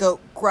Billy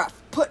Goat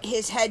Gruff put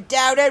his head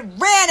down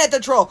and ran at the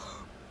troll.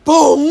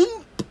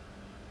 Boom!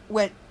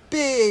 Went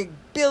big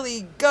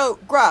Billy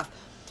Goat Gruff.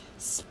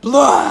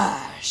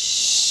 Splash!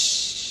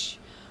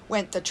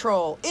 Went the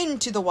troll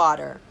into the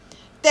water.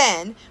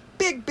 Then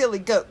big Billy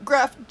Goat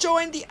Gruff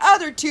joined the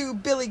other 2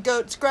 Billy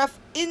Goats Gruff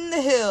in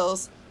the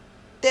hills.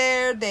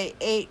 There they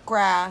ate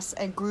grass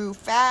and grew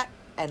fat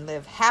and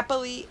lived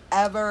happily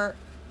ever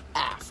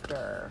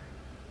after.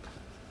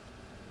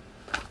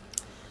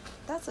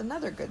 That's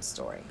another good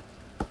story.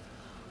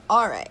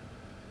 All right.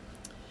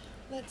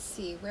 Let's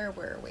see, where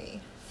were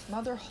we?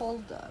 Mother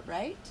Hulda,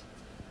 right?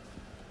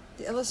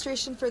 The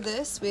illustration for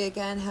this, we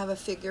again have a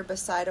figure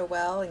beside a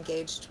well,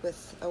 engaged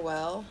with a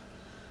well.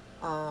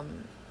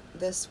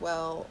 This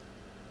well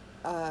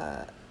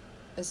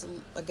is,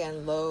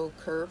 again, low,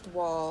 curved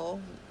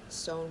wall,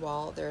 stone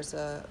wall. There's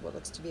what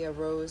looks to be a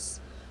rose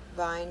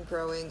vine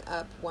growing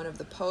up one of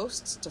the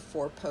posts. It's a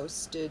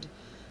 4-posted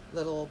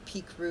little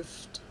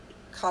peak-roofed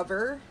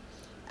cover.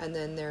 And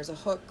then there's a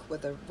hook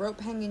with a rope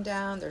hanging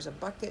down. There's a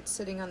bucket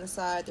sitting on the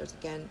side. There's,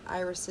 again,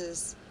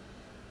 irises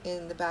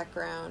in the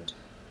background.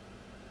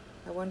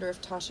 I wonder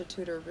if Tasha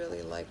Tudor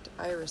really liked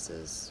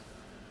irises.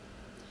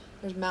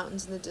 There's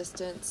mountains in the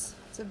distance.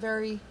 It's a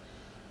very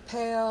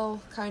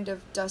pale, kind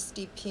of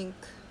dusty pink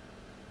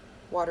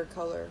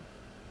watercolor.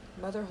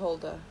 Mother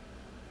Hulda.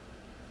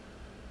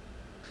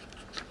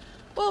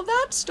 Well,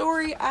 that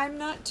story I'm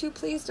not too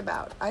pleased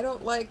about. I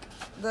don't like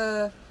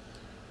the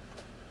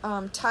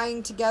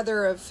tying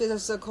together of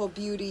physical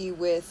beauty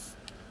with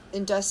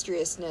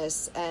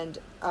industriousness and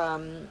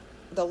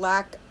the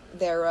lack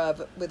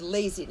thereof with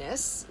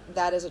laziness.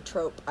 That is a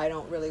trope I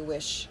don't really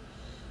wish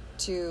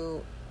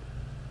to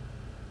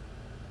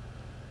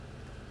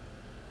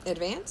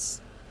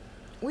advance.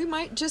 We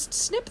might just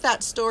snip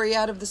that story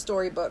out of the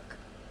storybook.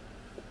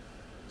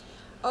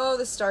 Oh,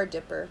 the Star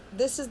Dipper.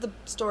 This is the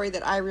story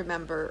that I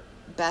remember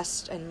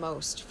best and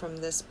most from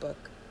this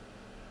book.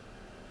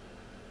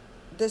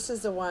 This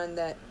is the one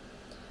that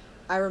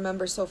I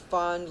remember so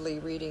fondly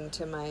reading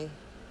to my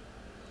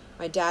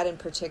dad in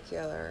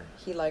particular.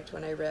 He liked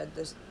when I read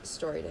this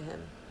story to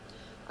him.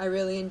 I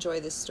really enjoy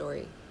this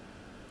story.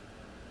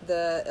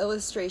 The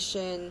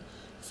illustration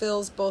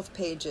fills both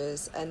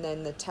pages, and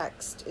then the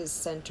text is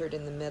centered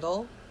in the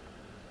middle.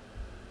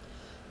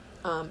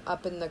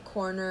 Up in the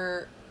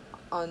corner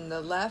on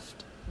the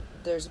left,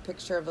 there's a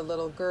picture of a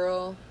little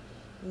girl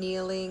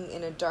kneeling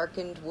in a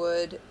darkened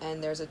wood,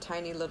 and there's a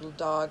tiny little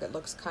dog. It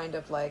looks kind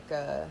of like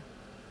a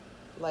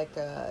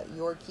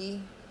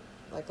Yorkie,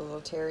 like a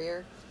little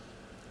terrier.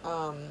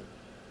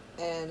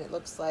 And it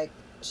looks like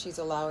she's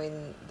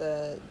allowing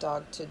the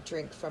dog to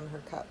drink from her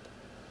cup.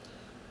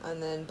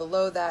 And then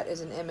below that is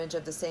an image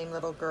of the same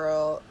little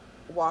girl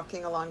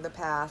walking along the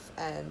path,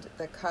 and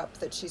the cup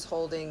that she's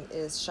holding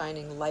is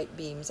shining light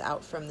beams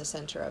out from the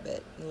center of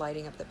it and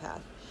lighting up the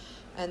path.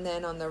 And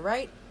then on the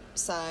right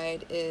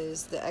side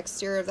is the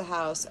exterior of the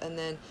house, and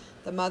then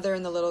the mother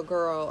and the little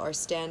girl are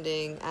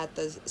standing at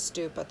the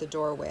stoop at the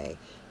doorway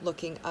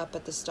looking up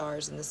at the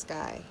stars in the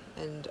sky.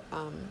 And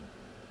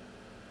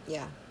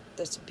yeah,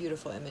 that's a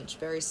beautiful image.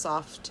 Very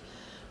soft,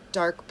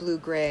 dark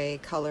blue-gray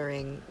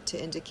coloring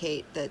to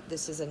indicate that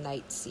this is a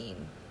night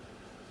scene.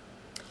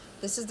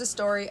 This is the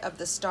story of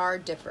the Star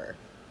Dipper.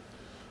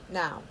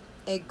 Now,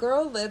 a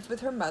girl lived with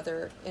her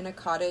mother in a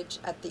cottage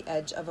at the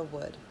edge of a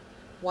wood.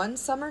 One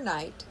summer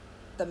night,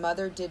 the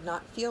mother did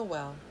not feel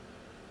well.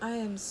 "I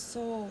am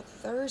so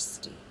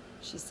thirsty,"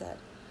 she said.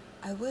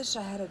 "I wish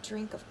I had a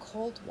drink of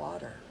cold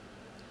water."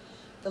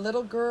 The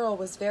little girl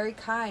was very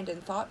kind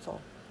and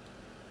thoughtful.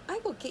 "I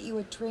will get you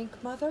a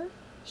drink, Mother,"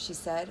 she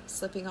said,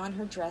 slipping on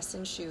her dress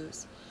and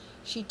shoes.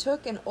 She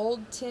took an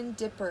old tin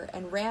dipper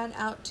and ran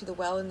out to the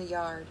well in the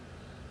yard.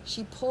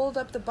 She pulled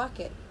up the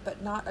bucket,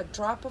 but not a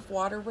drop of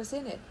water was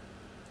in it.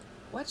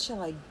 "What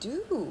shall I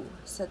do?"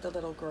 said the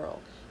little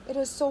girl. "It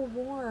is so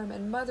warm,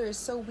 and Mother is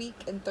so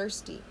weak and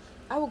thirsty.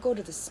 I will go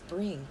to the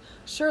spring.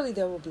 Surely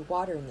there will be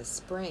water in the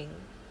spring."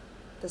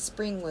 The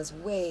spring was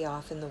way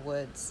off in the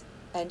woods,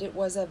 and it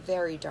was a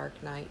very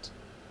dark night.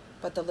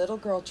 But the little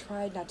girl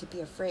tried not to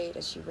be afraid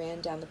as she ran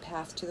down the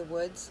path to the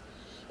woods.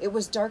 It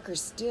was darker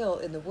still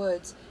in the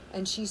woods,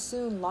 and she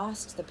soon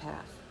lost the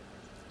path.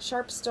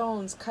 Sharp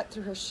stones cut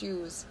through her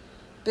shoes.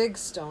 Big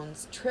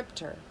stones tripped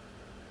her.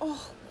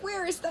 "Oh,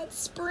 where is that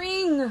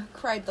spring?"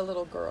 cried the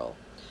little girl.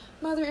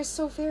 "Mother is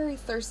so very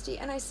thirsty,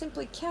 and I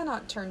simply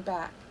cannot turn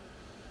back."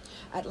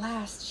 At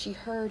last she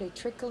heard a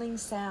trickling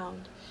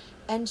sound,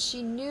 and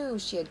she knew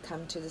she had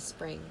come to the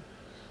spring.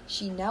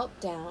 She knelt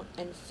down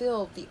and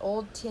filled the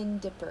old tin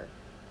dipper.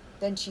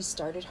 Then she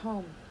started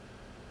home.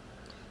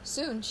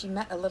 Soon she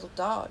met a little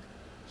dog.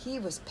 He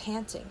was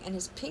panting, and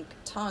his pink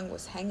tongue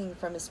was hanging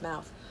from his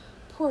mouth.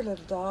 "Poor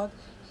little dog,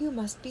 you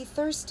must be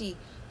thirsty.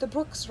 The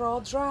brooks are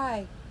all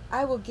dry.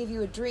 I will give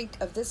you a drink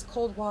of this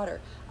cold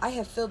water. I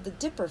have filled the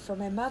dipper for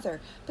my mother,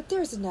 but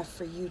there's enough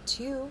for you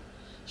too."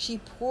 She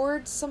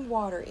poured some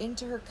water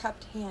into her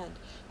cupped hand,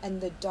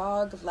 and the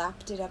dog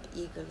lapped it up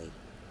eagerly.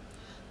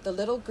 The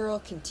little girl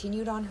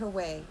continued on her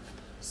way.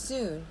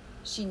 Soon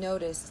she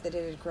noticed that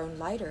it had grown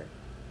lighter.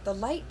 The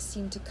light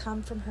seemed to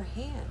come from her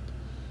hand.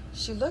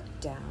 She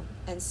looked down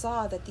and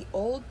saw that the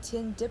old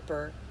tin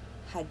dipper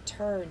had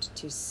turned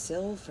to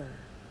silver.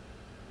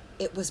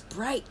 It was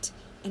bright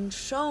and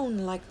shone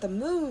like the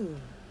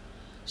moon.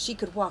 She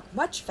could walk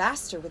much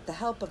faster with the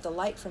help of the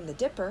light from the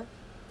dipper.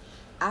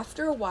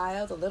 After a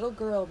while, the little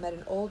girl met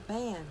an old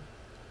man.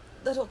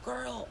 "Little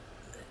girl,"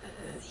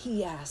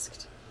 he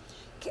asked,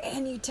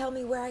 "can you tell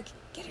me where I can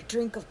get a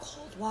drink of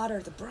cold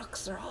water? The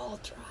brooks are all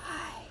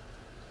dry."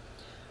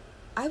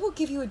 "I will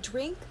give you a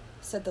drink,"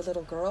 said the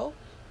little girl,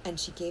 and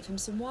she gave him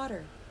some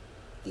water.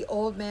 The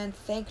old man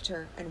thanked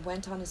her and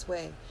went on his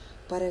way.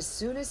 But as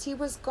soon as he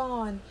was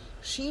gone,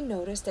 she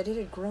noticed that it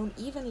had grown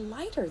even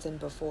lighter than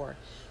before.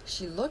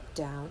 She looked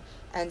down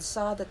and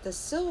saw that the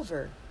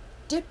silver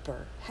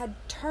dipper had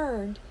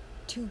turned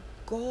to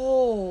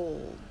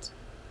gold.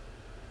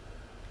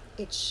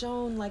 It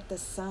shone like the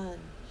sun,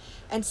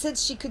 and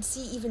since she could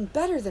see even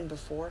better than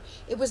before,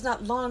 it was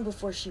not long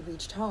before she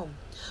reached home.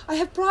 "I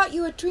have brought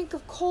you a drink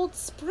of cold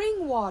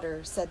spring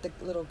water," said the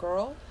little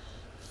girl.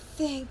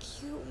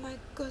 "Thank you, my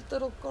good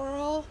little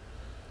girl,"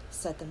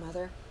 said the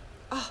mother.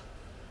 "Ah,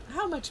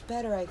 how much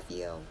better I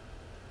feel."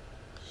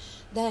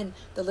 Then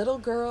the little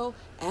girl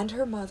and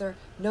her mother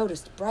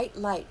noticed bright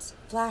lights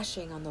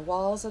flashing on the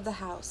walls of the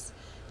house.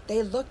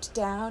 They looked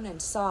down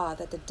and saw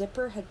that the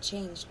dipper had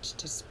changed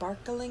to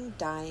sparkling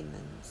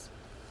diamonds.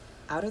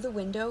 Out of the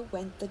window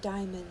went the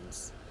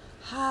diamonds,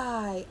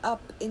 high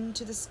up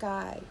into the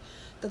sky.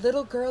 The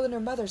little girl and her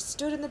mother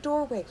stood in the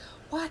doorway,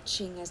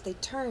 watching as they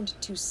turned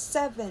to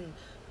 7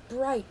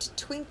 bright,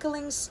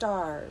 twinkling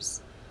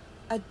stars,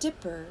 a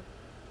dipper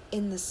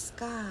in the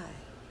sky.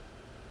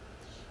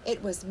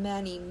 It was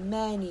many,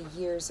 many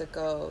years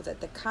ago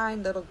that the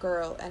kind little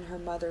girl and her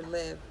mother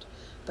lived,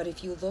 but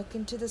if you look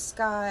into the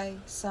sky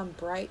some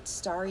bright,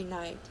 starry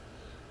night,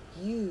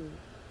 you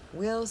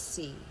will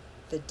see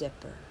the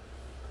dipper.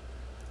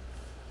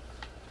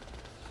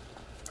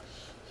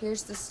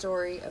 Here's the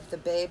story of the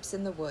babes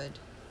in the wood.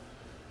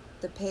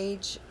 The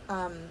page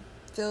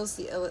fills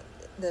the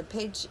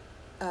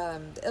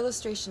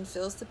illustration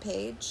fills the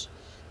page.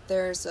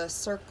 There's a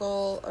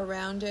circle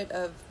around it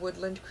of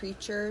woodland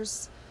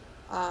creatures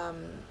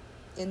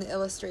in the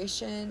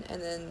illustration,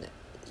 and then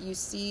you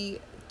see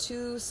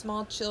 2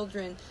 small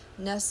children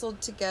nestled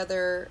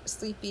together,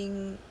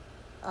 sleeping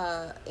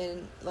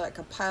in like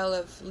a pile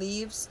of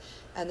leaves,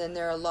 and then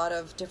there are a lot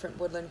of different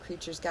woodland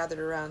creatures gathered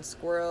around: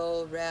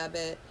 squirrel,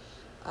 rabbit,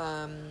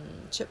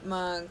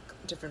 chipmunk,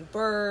 different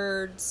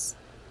birds.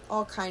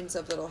 All kinds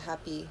of little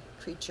happy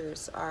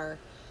creatures are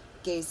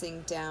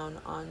gazing down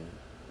on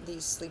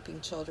these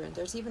sleeping children.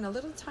 There's even a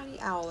little tiny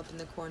owl up in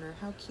the corner.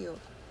 How cute.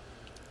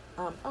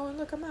 Oh, and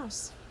look, a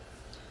mouse.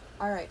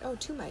 All right. Oh,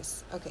 2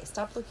 mice. Okay,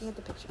 stop looking at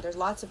the picture. There's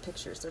lots of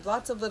pictures. There's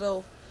lots of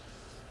little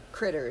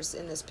critters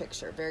in this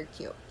picture. Very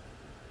cute.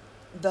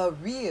 The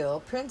real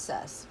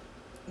princess.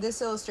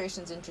 This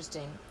illustration's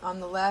interesting.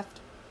 On the left,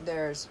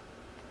 there's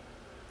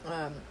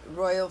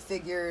royal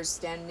figures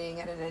standing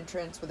at an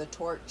entrance with a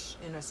torch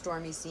in a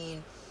stormy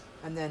scene,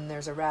 and then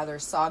there's a rather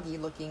soggy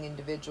looking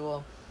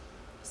individual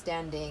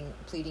standing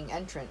pleading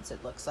entrance,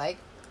 it looks like.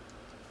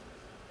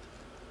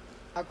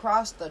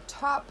 Across the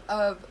top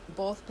of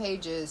both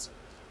pages,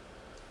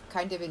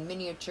 kind of in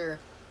miniature,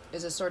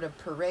 is a sort of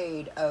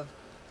parade of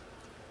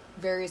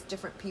various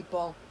different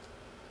people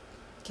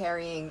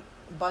carrying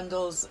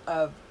bundles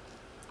of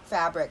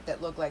fabric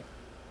that look like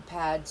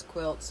pads,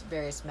 quilts,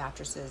 various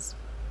mattresses,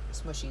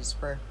 smushies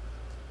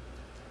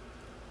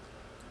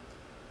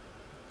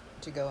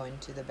to go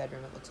into the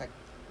bedroom, it looks like.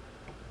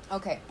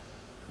 Okay,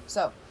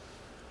 so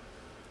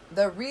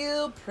the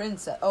real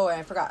princess. Oh, and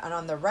I forgot. And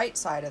on the right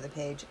side of the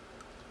page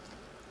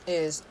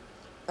is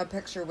a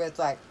picture with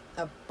like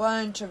a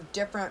bunch of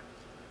different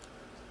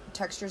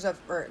textures of,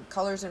 or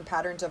colors and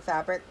patterns of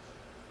fabric,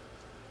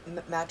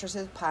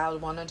 mattresses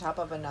piled one on top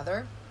of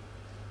another.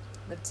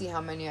 Let's see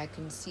how many I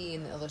can see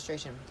in the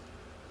illustration.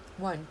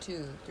 1,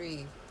 2,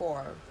 3,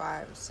 4,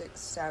 5, 6,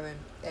 7,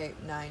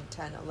 8, 9,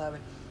 10,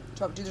 11,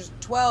 12. There's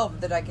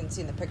 12 that I can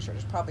see in the picture.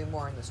 There's probably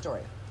more in the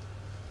story.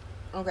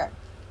 Okay.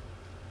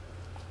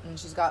 And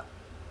she's got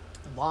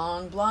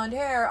long blonde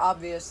hair,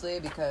 obviously,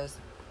 because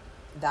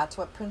that's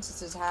what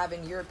princesses have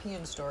in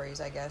European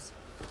stories, I guess.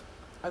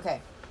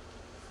 Okay.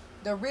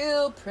 The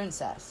real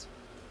princess.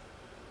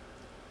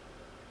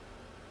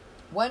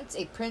 Once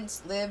a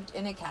prince lived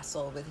in a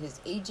castle with his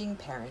aging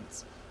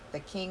parents, the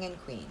king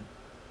and queen.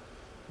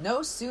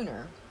 No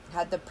sooner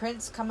had the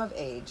prince come of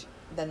age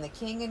than the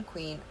king and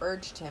queen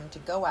urged him to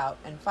go out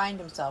and find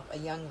himself a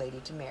young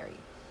lady to marry.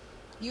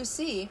 You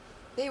see,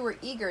 they were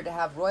eager to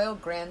have royal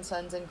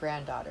grandsons and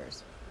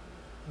granddaughters.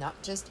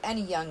 Not just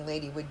any young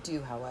lady would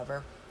do,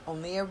 however.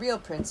 Only a real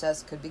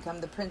princess could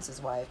become the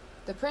prince's wife.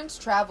 The prince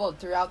traveled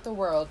throughout the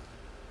world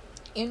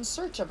in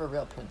search of a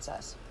real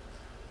princess.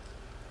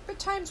 But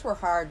times were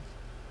hard.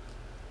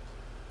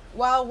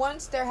 While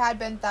once there had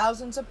been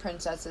thousands of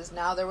princesses,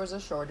 now there was a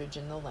shortage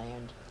in the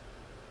land.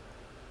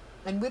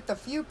 And with the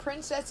few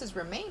princesses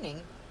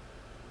remaining,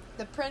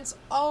 the prince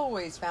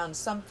always found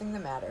something the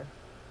matter.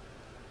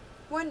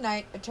 One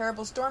night, a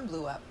terrible storm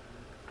blew up.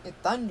 It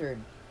thundered,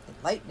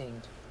 it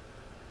lightened,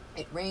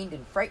 it rained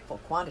in frightful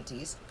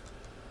quantities.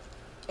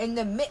 In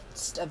the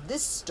midst of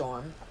this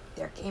storm,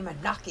 there came a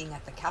knocking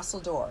at the castle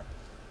door.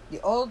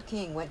 The old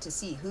king went to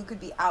see who could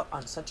be out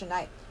on such a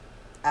night.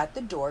 At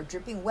the door,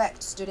 dripping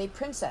wet, stood a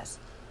princess.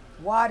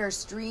 Water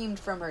streamed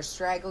from her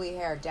straggly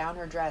hair down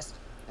her dress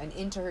and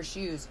into her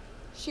shoes.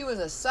 She was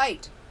a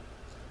sight.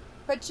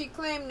 But she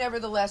claimed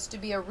nevertheless to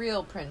be a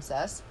real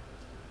princess,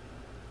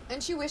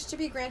 and she wished to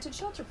be granted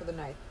shelter for the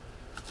night.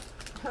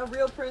 "A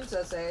real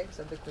princess, eh?"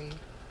 said the queen,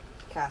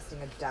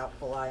 casting a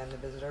doubtful eye on the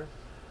visitor.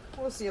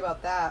 "We'll see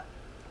about that."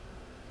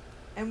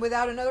 And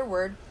without another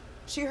word,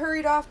 she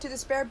hurried off to the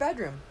spare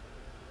bedroom.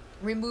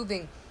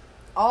 Removing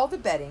all the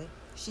bedding,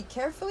 she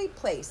carefully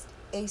placed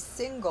a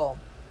single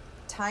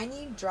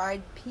tiny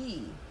dried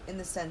pea in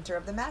the center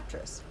of the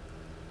mattress.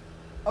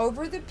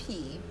 Over the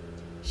pea,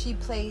 she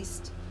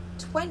placed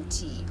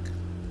 20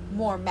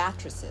 more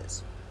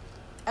mattresses.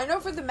 And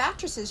over the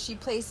mattresses, she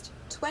placed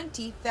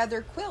 20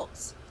 feather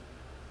quilts.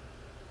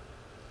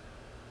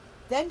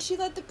 Then she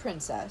led the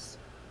princess,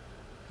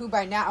 who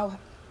by now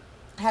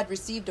had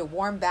received a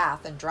warm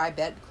bath and dry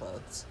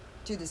bedclothes,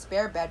 to the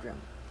spare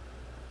bedroom.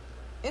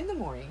 In the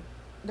morning,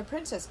 the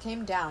princess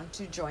came down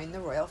to join the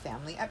royal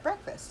family at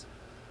breakfast.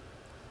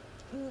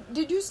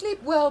 "Did you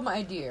sleep well,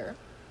 my dear?"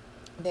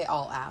 they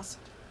all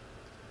asked.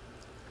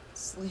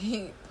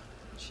 "Sleep,"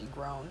 she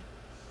groaned.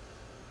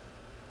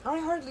 "I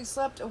hardly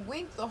slept a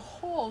wink the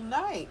whole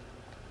night."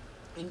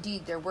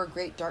 Indeed, there were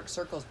great dark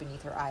circles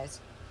beneath her eyes.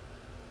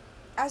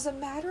 "As a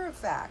matter of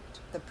fact,"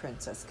 the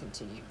princess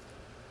continued,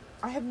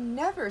 "I have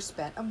never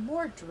spent a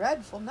more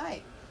dreadful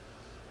night.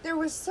 There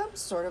was some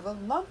sort of a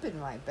lump in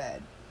my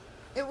bed.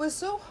 It was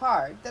so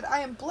hard that I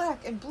am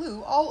black and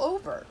blue all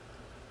over."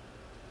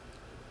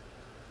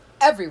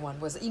 Everyone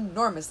was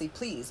enormously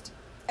pleased,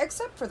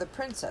 except for the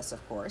princess,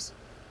 of course,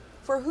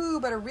 for who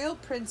but a real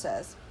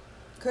princess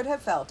could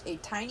have felt a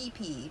tiny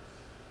pea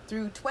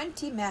through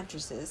 20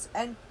 mattresses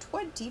and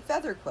 20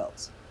 feather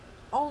quilts?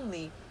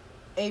 Only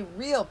a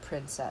real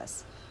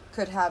princess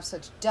could have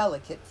such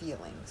delicate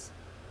feelings.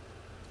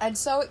 And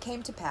so it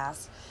came to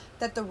pass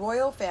that the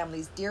royal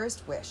family's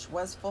dearest wish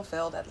was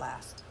fulfilled at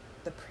last.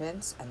 The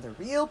prince and the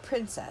real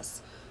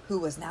princess, who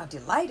was now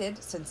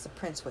delighted since the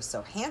prince was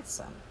so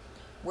handsome,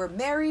 were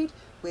married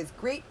with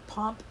great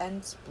pomp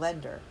and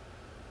splendor.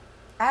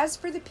 As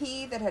for the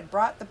pea that had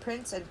brought the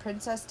prince and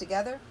princess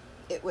together,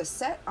 it was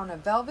set on a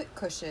velvet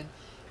cushion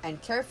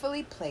and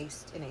carefully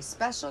placed in a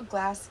special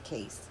glass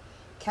case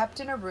kept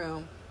in a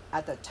room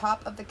at the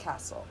top of the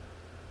castle.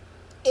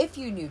 If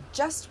you knew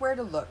just where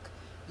to look,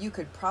 you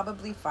could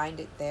probably find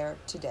it there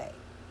today.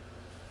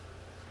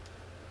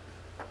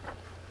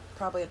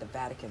 Probably at the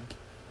Vatican.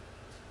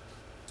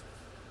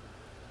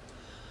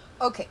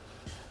 Okay,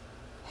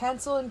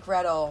 Hansel and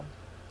Gretel.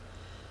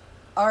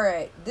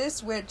 Alright,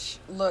 this witch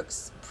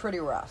looks pretty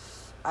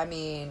rough. I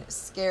mean,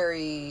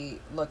 scary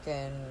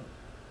looking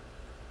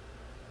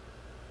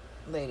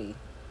lady.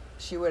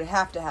 She would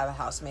have to have a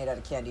house made out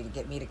of candy to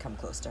get me to come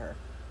close to her.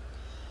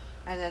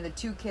 And then the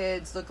two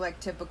kids look like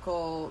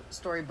typical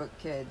storybook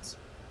kids.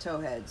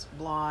 Towheads,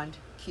 blonde,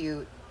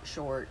 cute,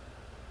 short,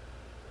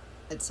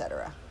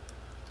 etc.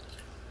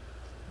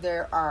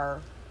 There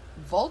are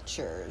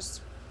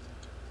vultures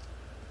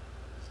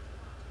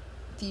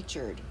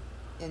featured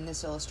in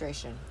this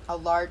illustration. A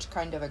large,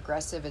 kind of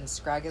aggressive and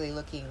scraggly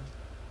looking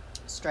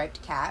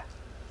striped cat.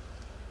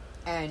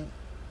 And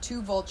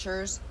 2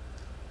 vultures.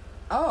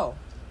 Oh,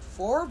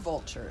 4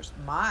 vultures.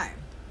 My.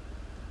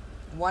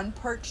 One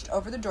perched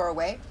over the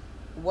doorway,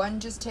 one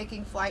just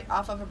taking flight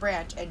off of a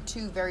branch, and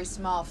 2 very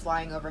small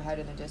flying overhead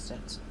in the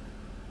distance.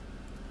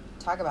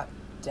 Talk about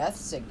death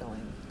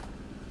signaling.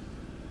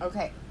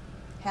 Okay,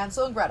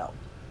 Hansel and Gretel.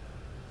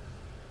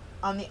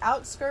 On the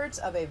outskirts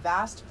of a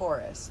vast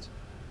forest,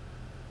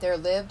 there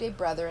lived a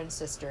brother and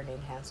sister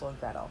named Hansel and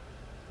Gretel.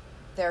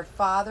 Their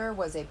father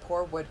was a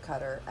poor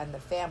woodcutter, and the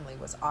family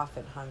was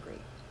often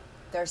hungry.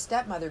 Their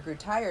stepmother grew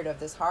tired of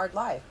this hard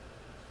life,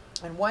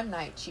 and one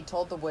night she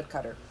told the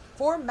woodcutter,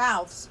 "4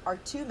 mouths are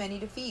too many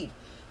to feed.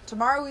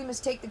 Tomorrow we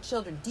must take the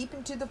children deep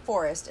into the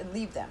forest and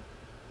leave them."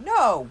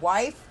 "No,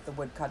 wife," the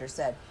woodcutter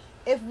said.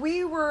 "If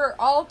we were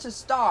all to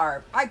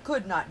starve, I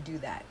could not do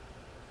that."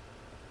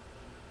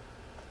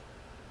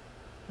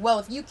 "Well,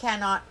 if you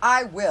cannot,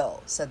 I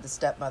will," said the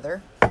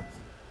stepmother.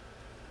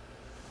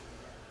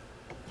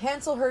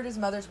 Hansel heard his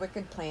mother's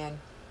wicked plan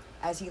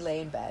as he lay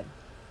in bed.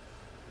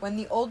 When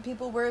the old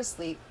people were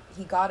asleep,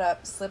 he got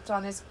up, slipped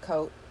on his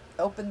coat,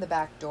 opened the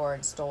back door,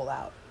 and stole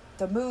out.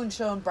 The moon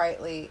shone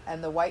brightly,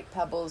 and the white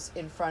pebbles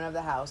in front of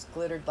the house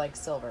glittered like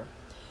silver.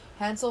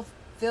 Hansel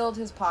filled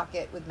his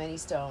pocket with many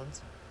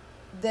stones.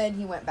 Then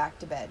he went back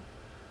to bed.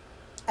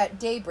 At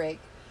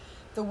daybreak,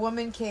 the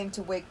woman came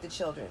to wake the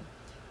children.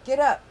 "Get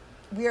up!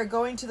 We are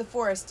going to the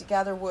forest to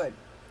gather wood."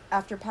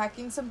 After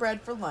packing some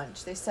bread for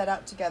lunch, they set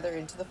out together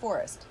into the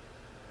forest.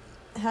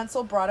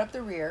 Hansel brought up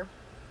the rear,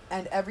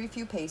 and every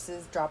few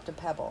paces dropped a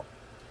pebble.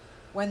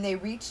 When they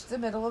reached the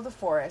middle of the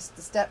forest,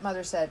 the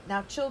stepmother said,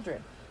 "Now,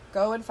 children,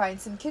 go and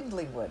find some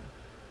kindling wood."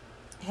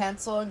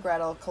 Hansel and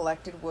Gretel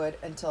collected wood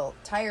until,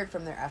 tired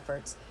from their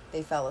efforts,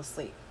 they fell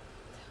asleep.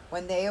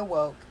 When they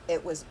awoke,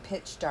 it was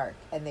pitch dark,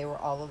 and they were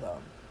all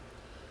alone.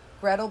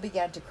 Gretel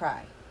began to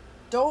cry.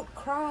 "Don't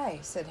cry,"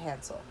 said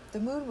Hansel. "The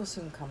moon will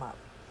soon come up."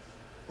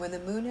 When the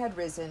moon had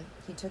risen,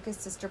 he took his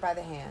sister by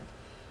the hand.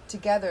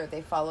 Together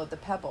they followed the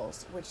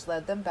pebbles, which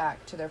led them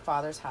back to their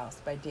father's house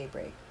by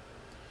daybreak.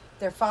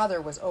 Their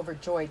father was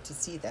overjoyed to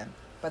see them,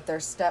 but their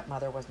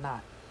stepmother was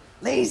not.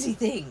 "Lazy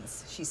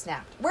things," she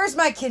snapped. "Where's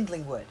my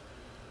kindling wood?"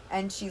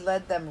 And she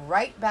led them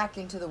right back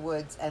into the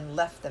woods and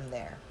left them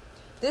there.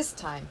 This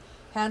time,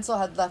 Hansel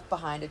had left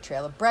behind a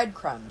trail of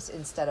breadcrumbs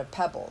instead of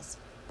pebbles,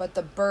 but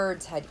the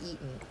birds had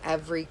eaten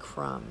every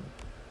crumb.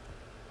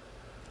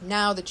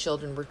 Now the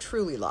children were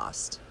truly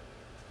lost.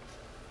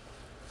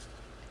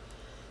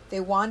 They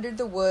wandered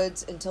the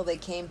woods until they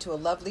came to a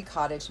lovely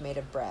cottage made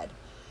of bread.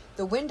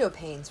 The window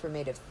panes were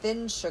made of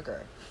thin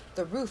sugar.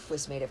 The roof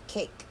was made of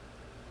cake.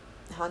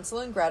 Hansel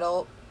and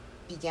Gretel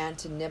began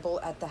to nibble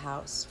at the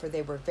house, for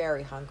they were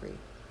very hungry.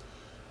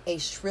 A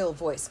shrill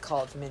voice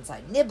called from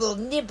inside, "Nibble,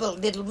 nibble,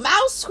 little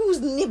mouse, who's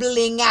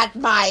nibbling at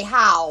my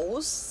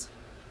house?"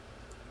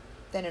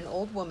 Then an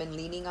old woman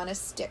leaning on a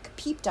stick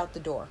peeped out the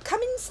door.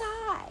 "Come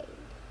inside,"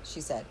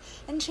 she said,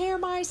 "and share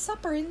my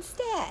supper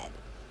instead."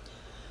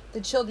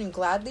 The children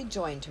gladly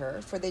joined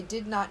her, for they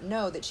did not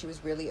know that she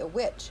was really a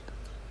witch,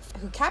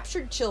 who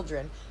captured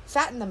children,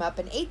 fattened them up,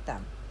 and ate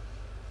them.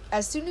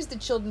 As soon as the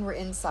children were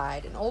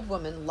inside, an old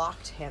woman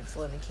locked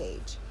Hansel in a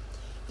cage.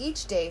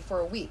 Each day for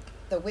a week,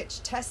 the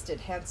witch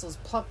tested Hansel's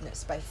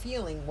plumpness by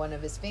feeling one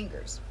of his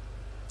fingers.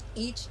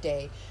 Each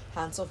day,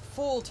 Hansel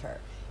fooled her.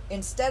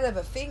 Instead of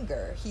a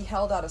finger, he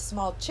held out a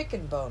small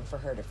chicken bone for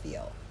her to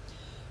feel.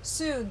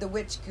 Soon, the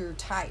witch grew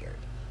tired.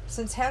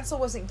 Since Hansel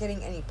wasn't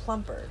getting any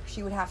plumper,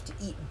 she would have to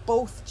eat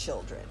both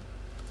children.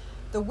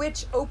 The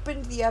witch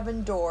opened the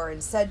oven door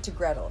and said to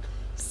Gretel,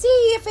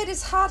 "See if it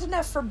is hot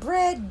enough for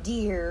bread,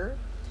 dear."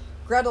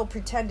 Gretel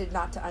pretended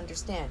not to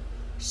understand.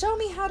 "Show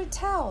me how to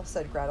tell,"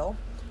 said Gretel.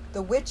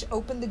 The witch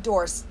opened the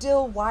door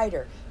still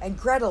wider, and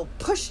Gretel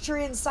pushed her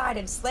inside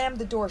and slammed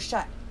the door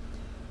shut.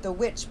 The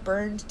witch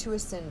burned to a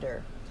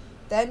cinder.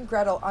 Then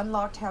Gretel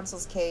unlocked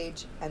Hansel's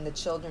cage, and the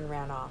children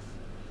ran off.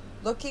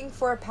 Looking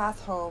for a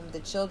path home, the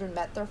children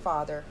met their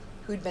father,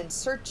 who'd been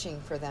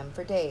searching for them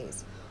for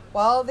days.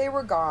 While they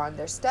were gone,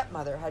 their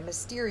stepmother had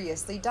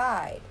mysteriously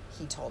died,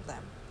 he told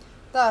them.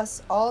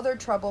 Thus, all their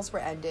troubles were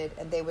ended,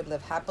 and they would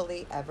live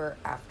happily ever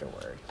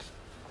afterward.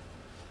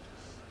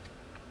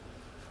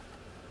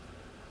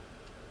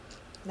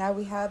 Now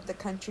we have the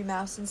Country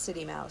Mouse and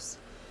City Mouse.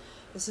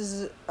 This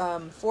is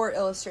 4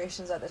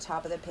 illustrations at the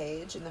top of the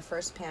page. In the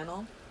first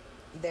panel,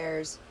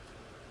 there's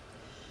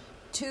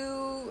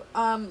 2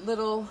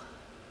 little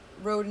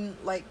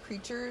rodent-like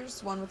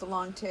creatures, one with a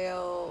long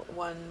tail,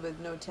 one with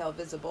no tail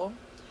visible,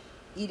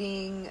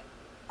 eating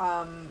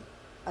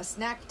a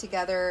snack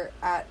together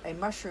at a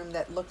mushroom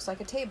that looks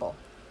like a table.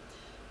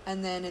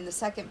 And then in the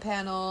second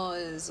panel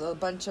is a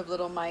bunch of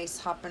little mice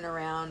hopping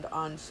around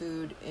on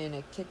food in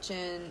a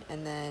kitchen.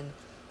 And then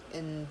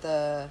in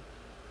the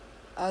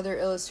other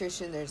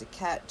illustration, there's a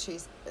cat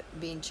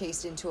being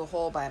chased into a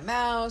hole by a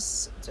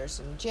mouse. There's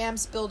some jam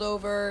spilled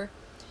over.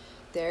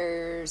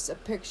 There's a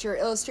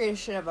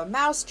illustration of a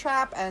mouse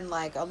trap and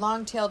like a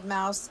long-tailed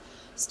mouse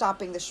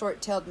stopping the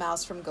short-tailed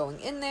mouse from going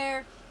in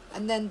there.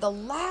 And then the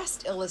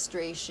last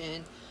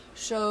illustration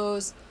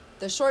shows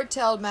the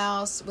short-tailed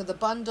mouse with a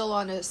bundle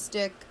on a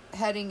stick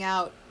heading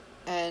out,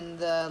 and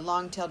the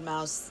long-tailed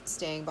mouse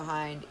staying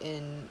behind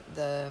in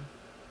the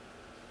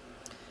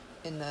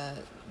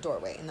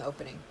doorway, in the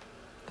opening.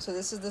 So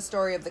this is the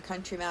story of the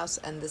country mouse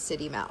and the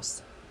city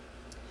mouse.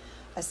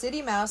 A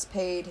city mouse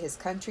paid his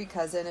country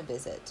cousin a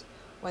visit.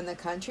 When the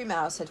country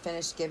mouse had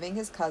finished giving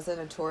his cousin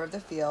a tour of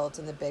the fields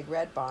and the big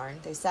red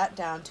barn, they sat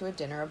down to a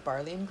dinner of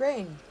barley and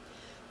grain.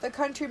 The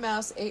country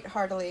mouse ate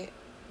heartily,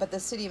 but the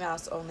city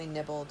mouse only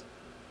nibbled.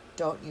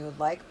 "Don't you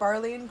like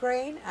barley and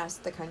grain?"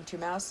 asked the country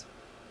mouse.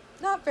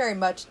 "Not very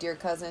much, dear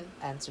cousin,"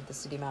 answered the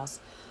city mouse.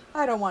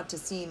 "I don't want to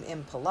seem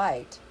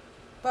impolite,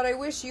 but I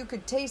wish you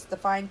could taste the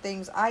fine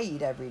things I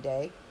eat every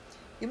day.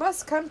 You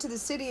must come to the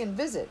city and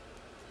visit."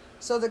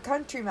 So the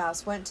country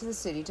mouse went to the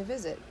city to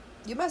visit.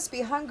 "You must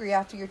be hungry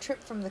after your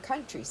trip from the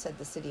country," said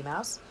the city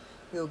mouse.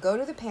 "We will go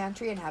to the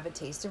pantry and have a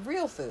taste of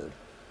real food."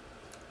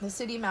 The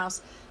city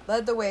mouse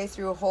led the way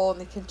through a hole in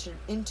the kitchen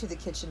into the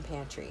kitchen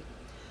pantry.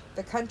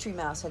 The country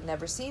mouse had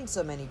never seen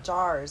so many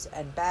jars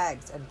and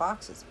bags and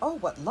boxes. "Oh,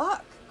 what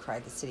luck!"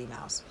 cried the city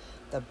mouse.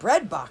 "The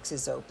bread box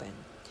is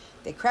open."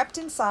 They crept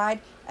inside,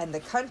 and the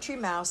country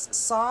mouse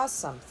saw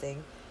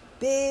something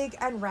big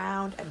and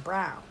round and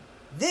brown.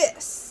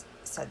 "This,"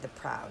 said the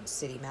proud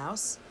city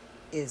mouse,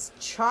 "is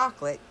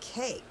chocolate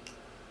cake.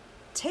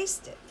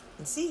 Taste it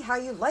and see how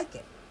you like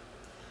it."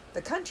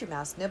 The country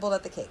mouse nibbled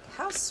at the cake.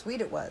 How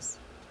sweet it was.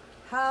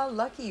 "How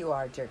lucky you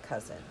are, dear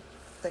cousin,"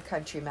 the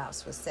country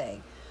mouse was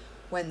saying,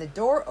 when the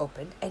door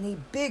opened and a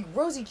big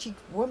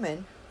rosy-cheeked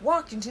woman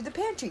walked into the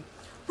pantry.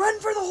 "Run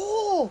for the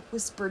hole,"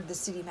 whispered the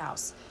city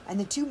mouse, and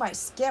the 2 mice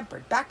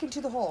scampered back into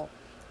the hole.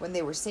 When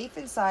they were safe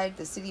inside,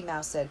 the city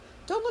mouse said,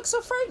 "Don't look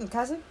so frightened,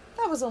 cousin.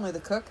 That was only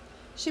the cook.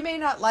 She may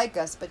not like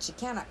us, but she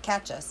cannot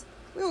catch us.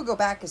 We will go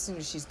back as soon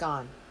as she's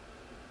gone."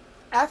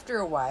 After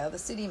a while, the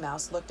city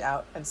mouse looked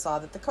out and saw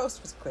that the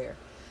coast was clear.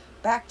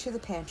 Back to the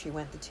pantry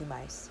went the 2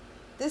 mice.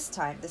 This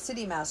time, the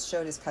city mouse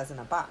showed his cousin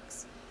a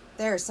box.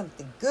 "There is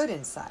something good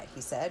inside,"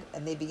 he said,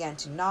 and they began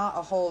to gnaw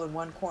a hole in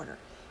one corner.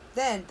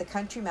 Then the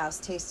country mouse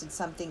tasted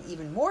something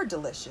even more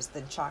delicious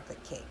than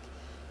chocolate cake.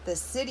 The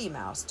city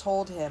mouse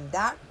told him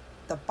that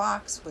the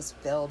box was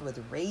filled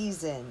with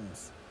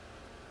raisins.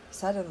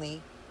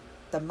 Suddenly,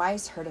 the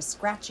mice heard a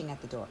scratching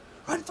at the door.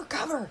 "Run for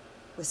cover,"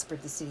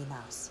 whispered the city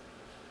mouse.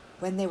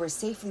 When they were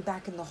safely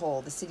back in the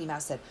hole, the city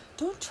mouse said,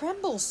 "Don't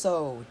tremble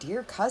so,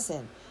 dear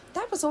cousin.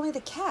 That was only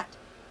the cat.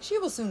 She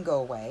will soon go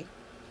away."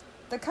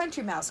 The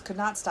country mouse could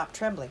not stop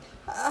trembling.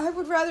 "I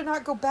would rather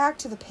not go back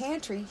to the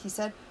pantry," he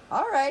said.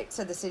 "All right,"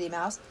 said the city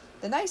mouse.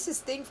 "The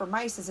nicest thing for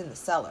mice is in the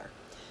cellar."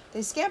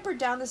 They scampered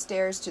down the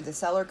stairs to the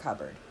cellar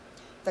cupboard.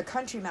 The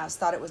country mouse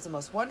thought it was the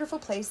most wonderful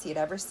place he had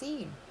ever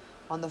seen.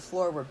 On the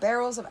floor were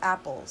barrels of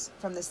apples.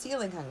 From the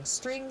ceiling hung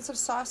strings of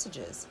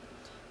sausages.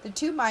 The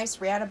two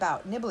mice ran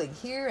about, nibbling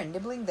here and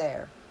nibbling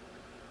there.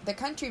 The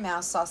country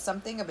mouse saw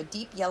something of a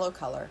deep yellow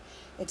color.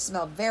 It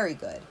smelled very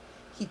good.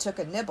 He took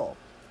a nibble.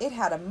 It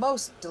had a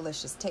most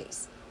delicious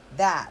taste.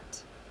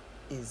 "That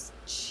is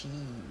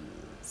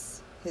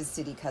cheese," his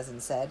city cousin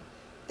said.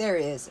 "There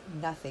is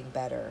nothing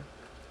better."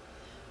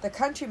 The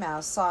country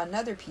mouse saw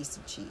another piece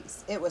of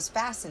cheese. It was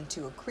fastened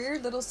to a queer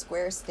little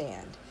square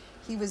stand.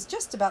 He was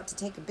just about to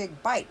take a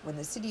big bite when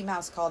the city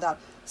mouse called out,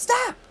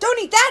 "Stop! Don't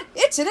eat that!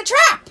 It's in a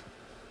trap!"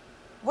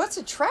 "What's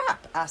a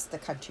trap?" asked the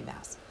country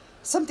mouse.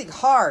 "Something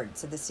hard,"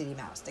 said the city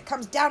mouse, "that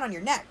comes down on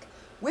your neck.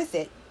 With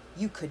it,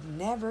 you could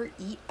never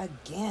eat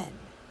again."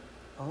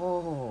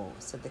 "Oh,"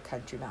 said the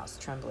country mouse,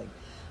 trembling.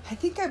 "I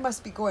think I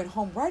must be going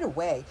home right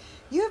away.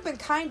 You have been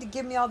kind to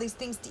give me all these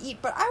things to eat,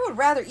 but I would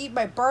rather eat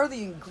my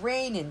barley and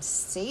grain in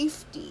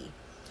safety."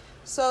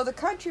 So the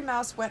country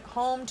mouse went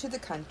home to the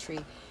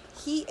country.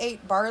 He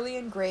ate barley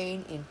and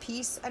grain in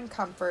peace and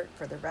comfort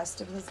for the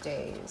rest of his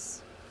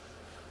days.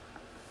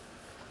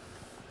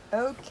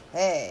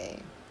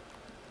 Okay.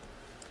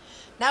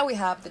 Now we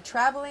have the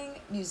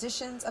Traveling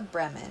Musicians of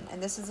Bremen,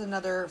 and this is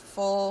another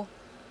full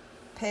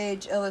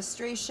page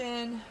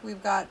illustration.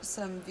 We've got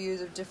some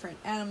views of different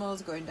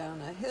animals going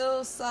down a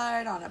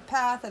hillside, on a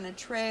path and a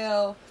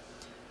trail.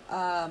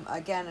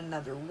 Again,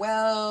 another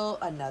well,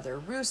 another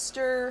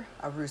rooster,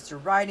 a rooster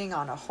riding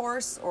on a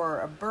horse or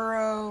a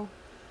burro,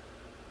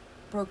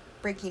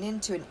 breaking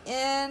into an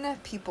inn,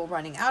 people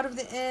running out of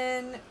the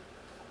inn,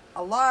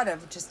 a lot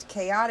of just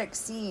chaotic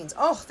scenes.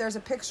 Oh, there's a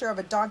picture of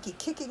a donkey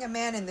kicking a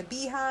man in the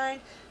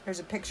behind. There's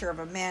a picture of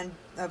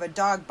a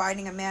dog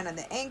biting a man on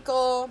the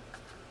ankle.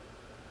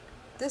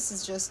 This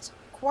is just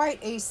quite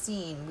a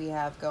scene we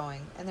have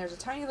going. And there's a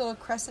tiny little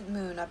crescent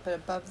moon up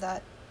above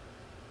that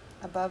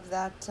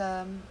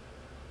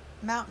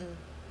mountain.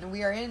 And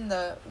we are in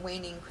the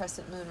waning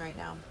crescent moon right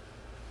now.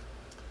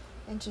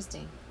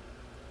 Interesting.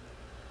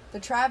 The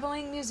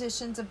Traveling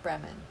Musicians of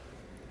Bremen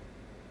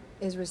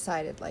is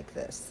recited like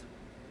this.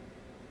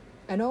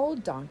 An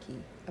old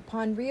donkey,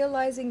 upon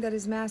realizing that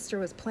his master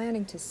was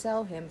planning to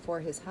sell him for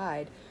his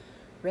hide,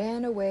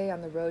 ran away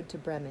on the road to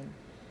Bremen.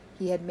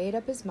 He had made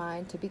up his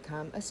mind to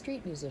become a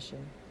street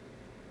musician.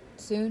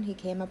 Soon he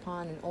came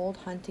upon an old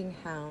hunting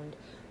hound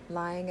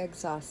lying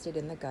exhausted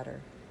in the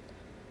gutter.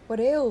 "What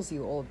ails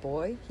you, old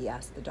boy?" he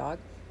asked the dog.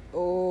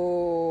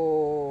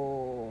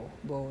 "Oh,"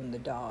 moaned the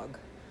dog,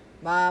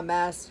 "my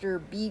master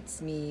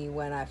beats me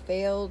when I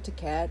fail to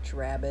catch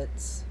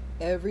rabbits.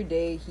 Every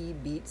day he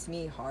beats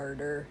me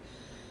harder,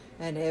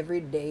 and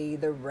every day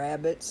the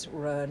rabbits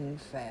run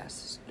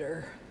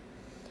faster.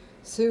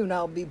 Soon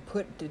I'll be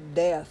put to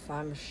death,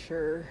 I'm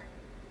sure."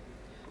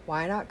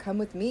 "Why not come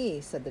with me?"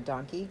 said the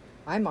donkey.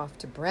 "I'm off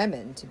to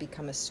Bremen to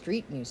become a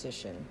street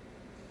musician."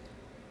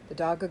 The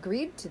dog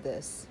agreed to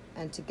this,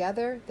 and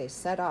together they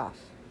set off.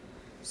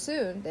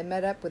 Soon they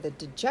met up with a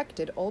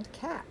dejected old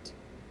cat.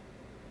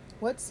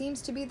 "What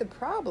seems to be the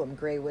problem,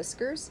 Gray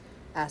Whiskers?"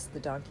 asked the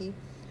donkey.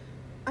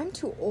 "I'm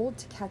too old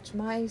to catch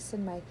mice,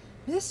 and my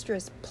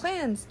mistress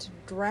plans to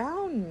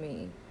drown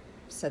me,"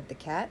 said the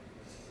cat.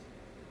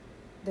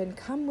 "Then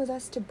come with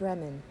us to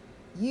Bremen.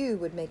 You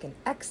would make an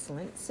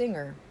excellent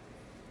singer."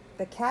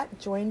 The cat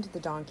joined the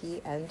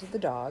donkey and the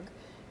dog,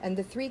 and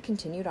the three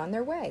continued on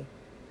their way.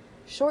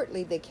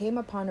 Shortly they came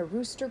upon a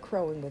rooster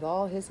crowing with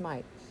all his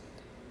might.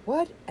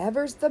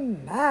 "Whatever's the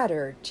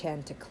matter,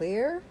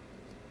 Chanticleer?"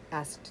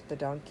 asked the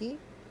donkey.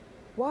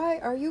 "Why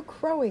are you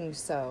crowing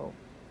so?"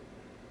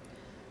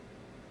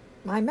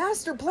 "My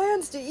master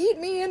plans to eat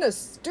me in a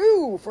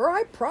stew, for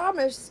I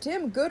promised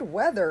him good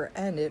weather,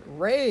 and it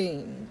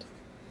rained."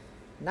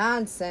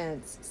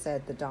 "Nonsense,"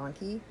 said the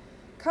donkey.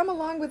 "Come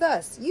along with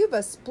us. You've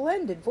a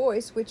splendid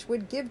voice which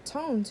would give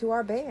tone to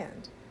our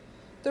band."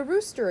 The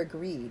rooster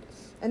agreed,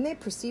 and they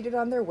proceeded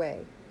on their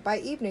way. By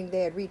evening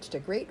they had reached a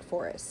great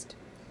forest.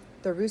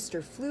 The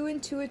rooster flew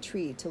into a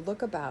tree to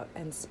look about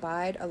and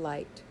spied a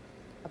light.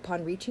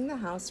 Upon reaching the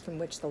house from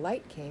which the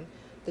light came,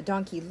 the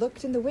donkey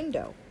looked in the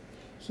window.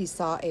 He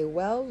saw a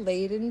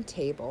well-laden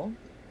table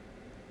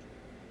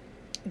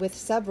with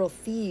several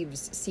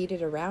thieves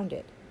seated around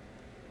it.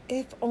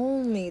 If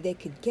only they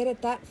could get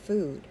at that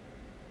food.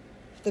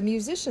 The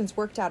musicians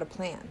worked out a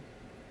plan.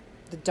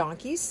 The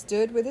donkey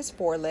stood with his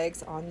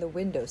forelegs on the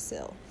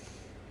windowsill.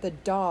 The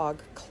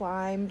dog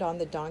climbed on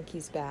the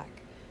donkey's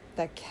back.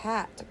 The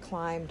cat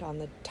climbed on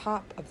the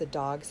top of the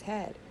dog's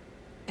head.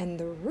 And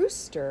the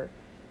rooster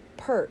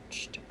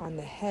perched on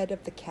the head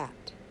of the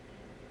cat.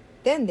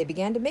 Then they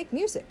began to make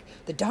music.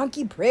 The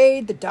donkey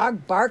brayed, the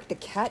dog barked, the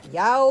cat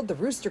yowled, the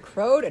rooster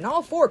crowed, and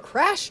all four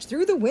crashed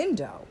through the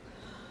window.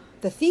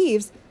 The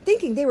thieves,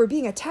 thinking they were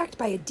being attacked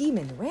by a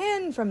demon,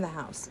 ran from the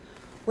house,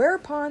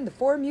 whereupon the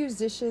four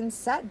musicians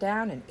sat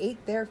down and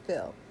ate their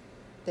fill.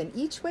 Then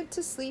each went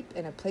to sleep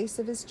in a place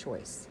of his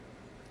choice.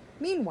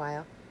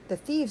 Meanwhile, The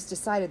thieves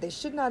decided they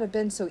should not have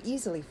been so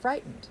easily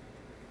frightened.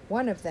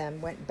 One of them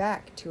went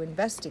back to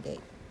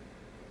investigate.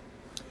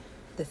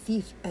 The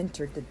thief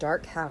entered the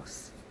dark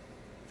house.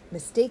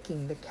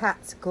 Mistaking the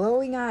cat's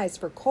glowing eyes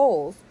for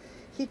coals,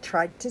 he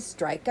tried to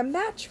strike a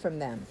match from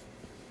them.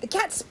 The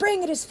cat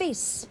sprang at his face,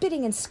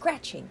 spitting and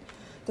scratching.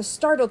 The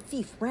startled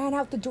thief ran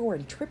out the door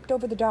and tripped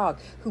over the dog,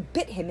 who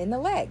bit him in the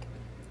leg.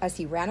 As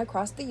he ran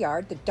across the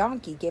yard, the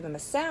donkey gave him a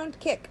sound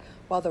kick,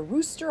 while the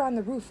rooster on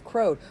the roof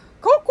crowed,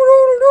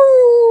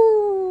 "Cock-a-doodle-doo!"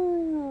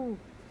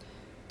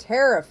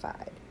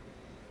 Terrified,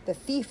 the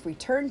thief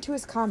returned to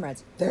his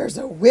comrades. "There's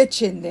a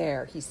witch in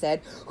there," he said,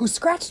 "who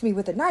scratched me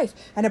with a knife,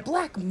 and a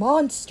black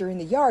monster in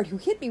the yard who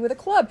hit me with a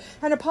club,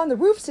 and upon the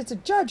roof sits a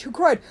judge who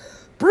cried,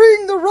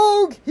 'Bring the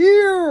rogue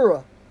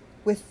here!'"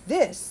 With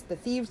this, the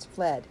thieves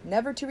fled,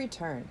 never to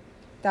return.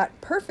 That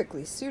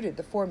perfectly suited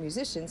the four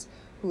musicians,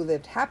 who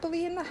lived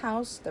happily in the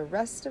house the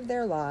rest of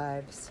their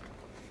lives.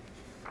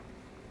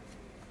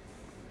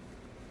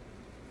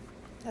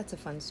 That's a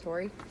fun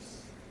story.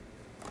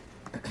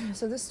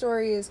 So this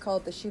story is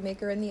called The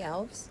Shoemaker and the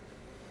Elves.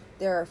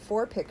 There are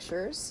 4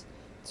 pictures,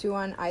 2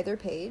 on either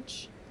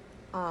page.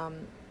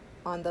 On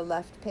the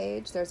left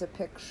page, there's a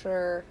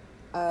picture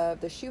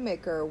of the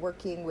shoemaker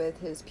working with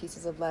his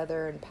pieces of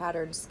leather and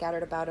patterns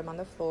scattered about him on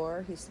the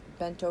floor. He's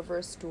bent over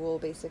a stool,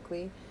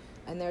 basically.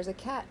 And there's a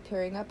cat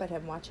peering up at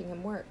him, watching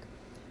him work.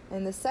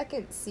 In the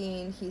second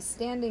scene, he's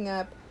standing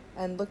up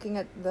and looking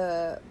at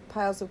the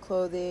piles of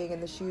clothing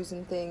and the shoes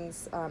and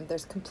things.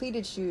 There's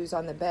completed shoes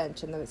on the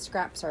bench, and the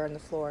scraps are on the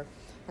floor,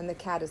 and the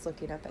cat is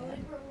looking up at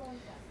him.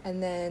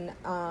 And then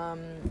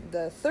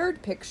the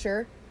third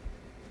picture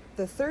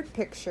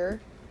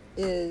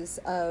is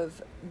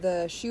of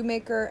the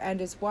shoemaker and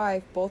his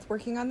wife both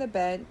working on the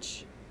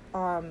bench,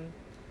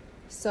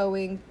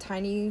 sewing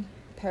tiny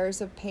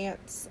pairs of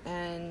pants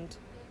and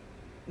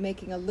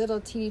making a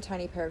little teeny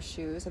tiny pair of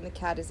shoes, and the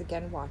cat is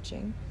again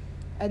watching.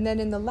 And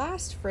then in the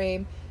last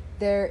frame,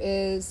 there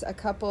is a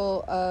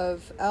couple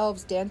of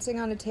elves dancing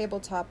on a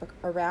tabletop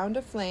around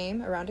a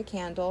flame, around a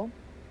candle.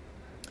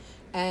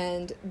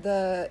 And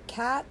the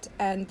cat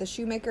and the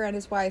shoemaker and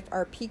his wife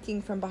are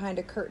peeking from behind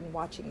a curtain,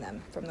 watching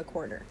them from the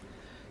corner.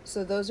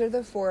 So those are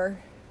the 4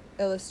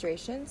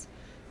 illustrations,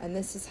 and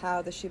this is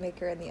how the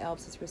shoemaker and the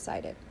elves is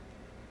recited.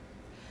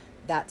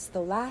 "That's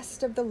the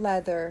last of the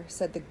leather,"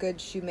 said the good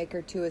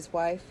shoemaker to his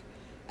wife,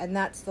 "and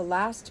that's the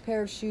last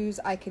pair of shoes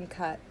I can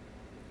cut.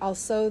 I'll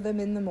sew them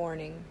in the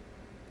morning."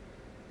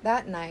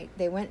 That night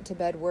they went to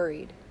bed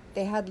worried.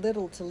 They had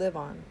little to live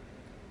on.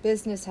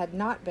 Business had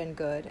not been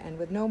good, and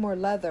with no more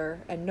leather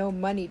and no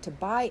money to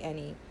buy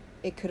any,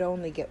 it could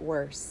only get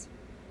worse.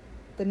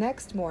 The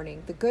next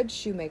morning the good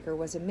shoemaker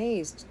was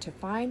amazed to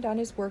find on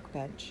his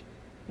workbench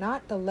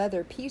not the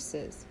leather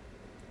pieces,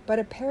 but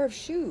a pair of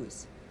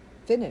shoes,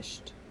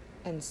 finished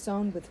and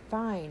sewn with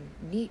fine,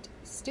 neat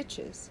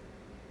stitches.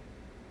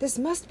 "This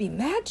must be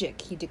magic,"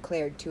 he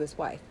declared to his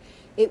wife.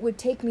 "It would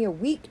take me a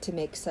week to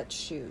make such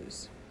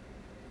shoes."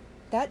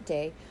 That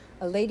day,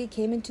 a lady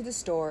came into the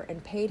store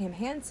and paid him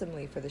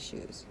handsomely for the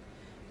shoes.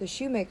 The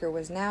shoemaker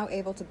was now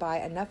able to buy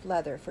enough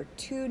leather for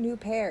 2 new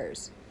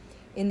pairs.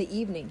 In the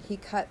evening, he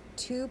cut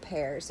 2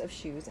 pairs of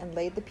shoes and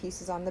laid the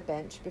pieces on the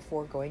bench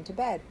before going to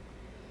bed.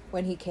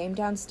 When he came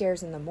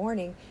downstairs in the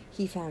morning,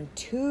 he found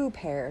 2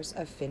 pairs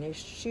of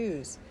finished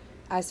shoes,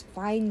 as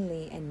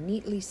finely and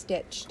neatly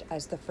stitched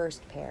as the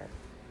first pair.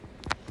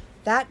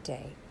 That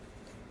day,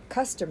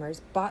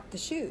 customers bought the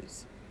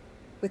shoes.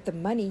 With the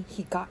money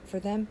he got for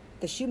them,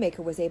 the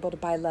shoemaker was able to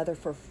buy leather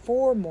for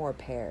 4 more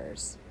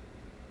pairs.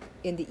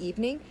 In the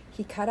evening,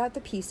 he cut out the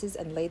pieces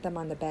and laid them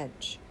on the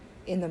bench.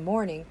 In the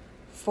morning,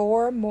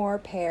 4 more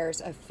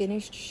pairs of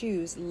finished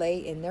shoes lay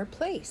in their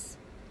place.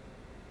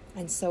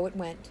 And so it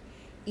went.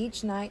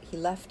 Each night he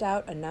left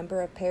out a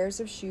number of pairs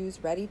of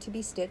shoes ready to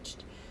be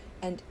stitched,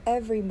 and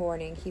every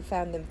morning he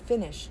found them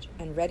finished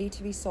and ready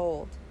to be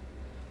sold.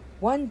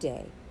 One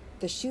day,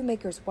 the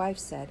shoemaker's wife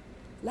said,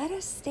 "Let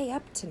us stay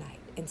up tonight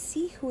and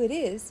see who it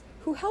is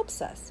who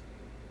helps us."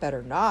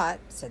 "Better not,"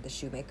 said the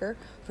shoemaker,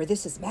 "for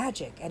this is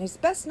magic, and it's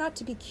best not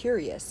to be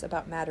curious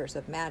about matters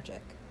of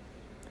magic."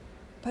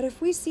 "But if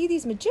we see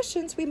these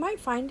magicians, we might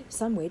find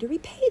some way to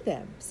repay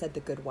them," said the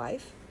good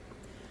wife.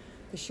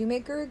 The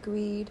shoemaker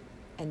agreed,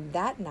 and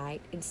that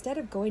night, instead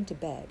of going to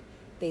bed,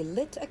 they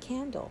lit a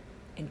candle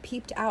and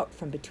peeped out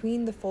from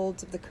between the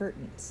folds of the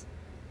curtains.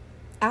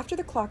 After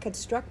the clock had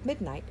struck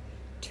midnight,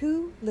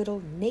 2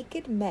 little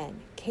naked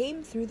men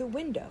came through the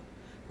window.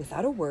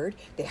 Without a word,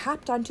 they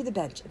hopped onto the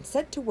bench and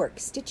set to work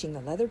stitching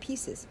the leather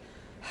pieces.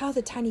 How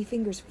the tiny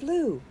fingers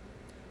flew!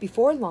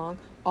 Before long,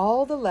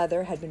 all the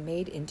leather had been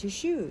made into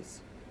shoes.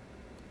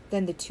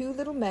 Then the 2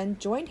 little men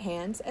joined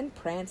hands and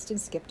pranced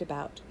and skipped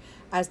about.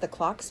 As the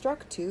clock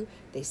struck 2,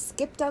 they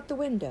skipped out the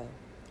window.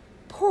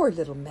 "Poor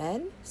little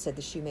men," said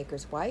the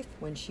shoemaker's wife,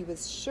 when she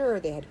was sure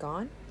they had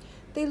gone.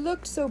 "They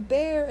looked so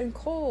bare and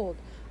cold.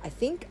 I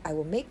think I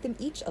will make them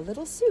each a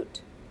little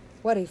suit."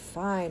 "What a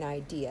fine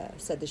idea,"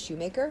 said the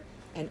shoemaker,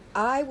 "and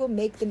I will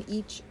make them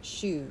each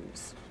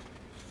shoes."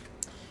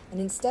 And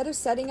instead of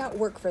setting out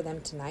work for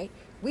them tonight,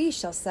 we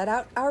shall set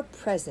out our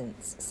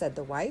presents, said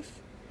the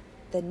wife.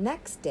 The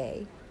next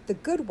day, the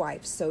good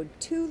wife sewed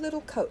 2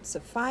 little coats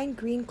of fine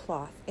green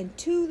cloth and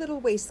 2 little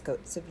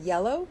waistcoats of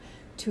yellow,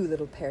 2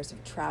 little pairs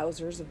of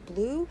trousers of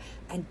blue,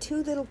 and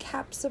 2 little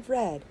caps of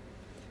red.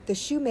 The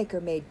shoemaker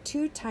made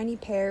 2 tiny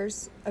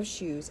pairs of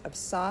shoes of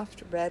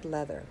soft red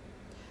leather.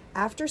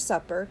 After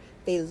supper,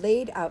 they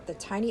laid out the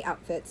tiny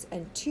outfits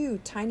and 2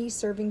 tiny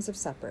servings of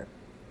supper.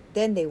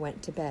 Then they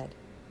went to bed.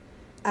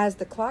 As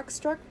the clock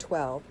struck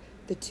 12,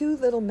 the 2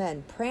 little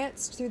men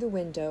pranced through the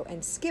window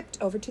and skipped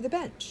over to the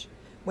bench.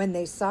 When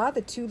they saw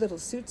the 2 little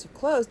suits of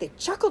clothes, they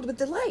chuckled with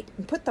delight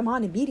and put them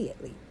on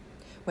immediately.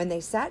 Then they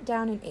sat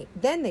down and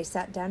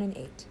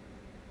ate.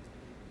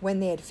 When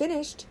they had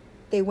finished,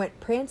 they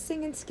went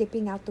prancing and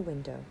skipping out the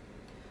window.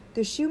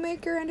 The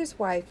shoemaker and his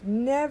wife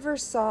never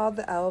saw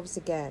the elves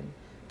again,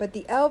 but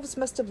the elves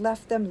must have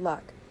left them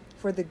luck,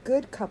 for the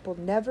good couple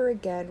never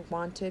again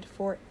wanted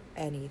for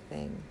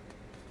anything.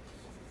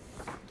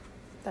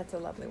 That's a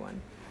lovely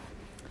one.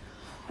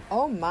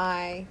 Oh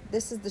my,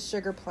 this is the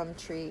sugar plum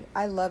tree.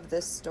 I love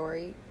this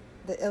story.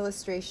 The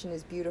illustration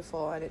is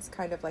beautiful, and it's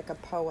kind of like a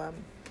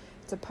poem.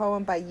 It's a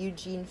poem by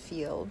Eugene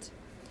Field.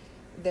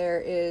 There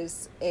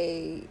is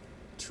a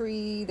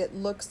tree that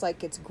looks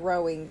like it's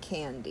growing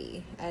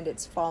candy, and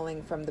it's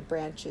falling from the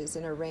branches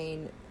in a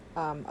rain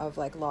of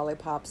like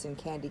lollipops and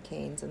candy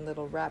canes and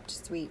little wrapped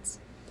sweets.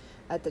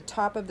 At the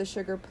top of the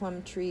sugar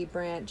plum tree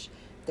branch,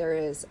 there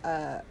is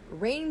a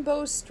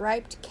rainbow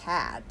striped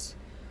cat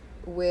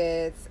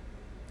with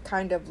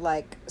kind of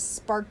like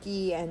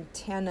sparky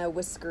antenna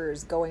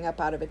whiskers going up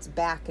out of its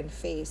back and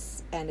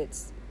face, and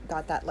it's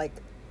got that like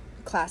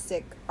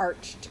classic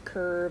arched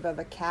curve of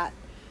a cat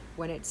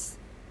when it's,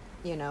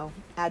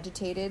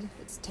 agitated.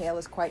 Its tail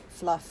is quite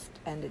fluffed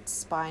and its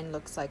spine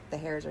looks like the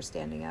hairs are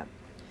standing up.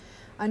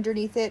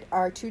 Underneath it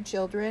are 2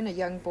 children, a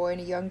young boy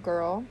and a young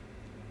girl.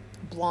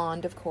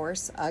 Blonde, of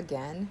course,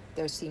 again.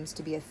 There seems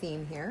to be a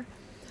theme here.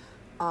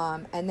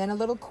 And then a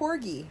little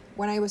corgi.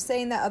 When I was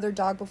saying that other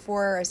dog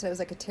before, I said it was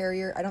like a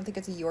terrier. I don't think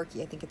it's a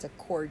Yorkie. I think it's a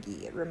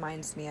corgi. It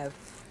reminds me of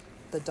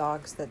the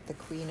dogs that the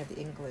Queen of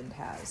England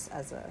has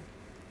as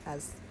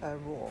a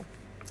rule.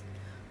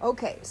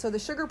 Okay, so the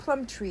sugar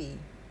plum tree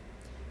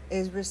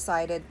is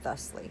recited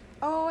thusly.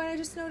 Oh, and I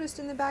just noticed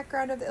in the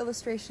background of the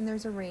illustration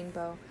there's a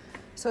rainbow.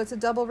 So it's a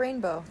double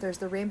rainbow. There's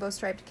the rainbow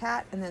striped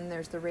cat, and then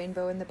there's the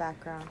rainbow in the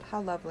background.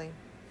 How lovely.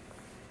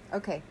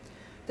 Okay,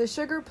 the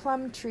sugar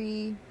plum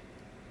tree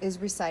is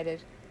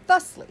recited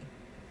thusly.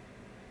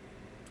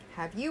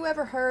 Have you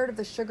ever heard of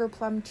the sugar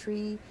plum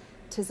tree?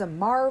 'Tis a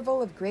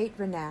marvel of great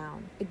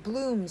renown. It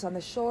blooms on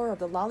the shore of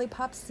the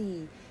lollipop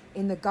sea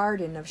in the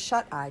garden of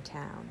Shut-Eye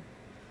Town.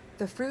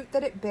 The fruit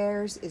that it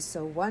bears is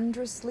so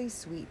wondrously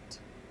sweet,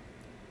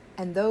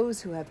 and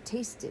those who have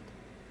tasted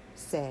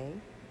say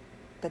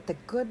that the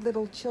good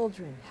little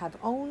children have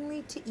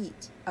only to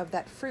eat of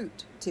that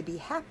fruit to be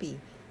happy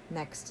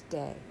next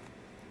day.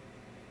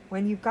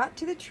 When you got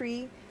to the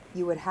tree,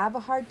 you would have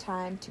a hard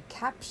time to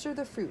capture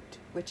the fruit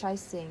which I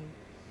sing.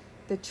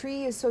 The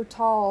tree is so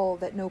tall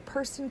that no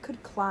person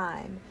could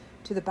climb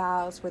to the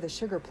boughs where the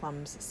sugar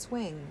plums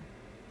swing.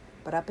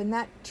 But up in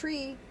that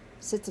tree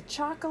sits a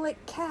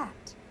chocolate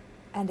cat,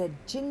 and a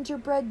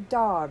gingerbread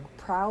dog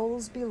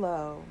prowls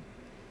below.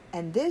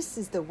 And this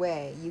is the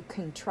way you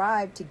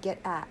contrive to get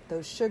at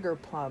those sugar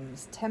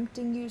plums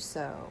tempting you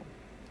so.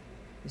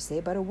 You say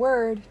but a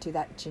word to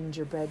that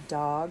gingerbread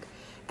dog,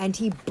 and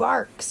he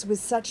barks with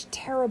such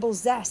terrible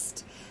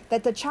zest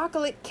that the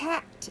chocolate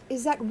cat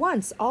is at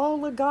once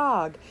all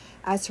agog,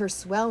 as her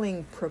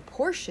swelling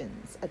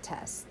proportions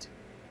attest.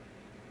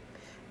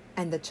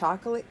 And the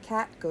chocolate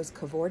cat goes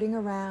cavorting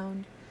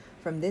around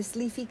from this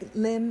leafy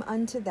limb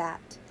unto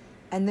that,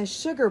 and the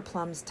sugar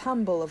plums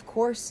tumble, of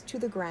course, to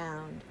the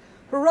ground.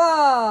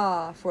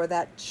 Hurrah for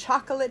that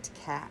chocolate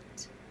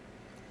cat!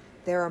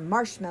 There are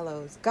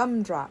marshmallows,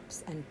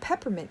 gumdrops, and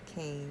peppermint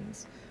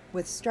canes,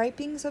 with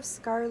stripings of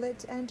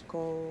scarlet and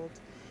gold,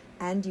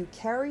 and you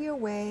carry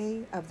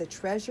away of the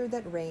treasure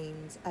that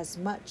reigns as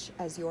much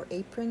as your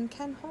apron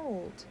can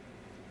hold.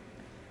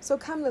 So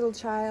come, little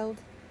child,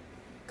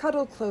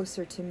 cuddle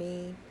closer to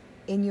me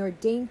in your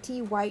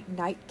dainty white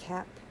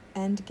nightcap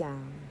and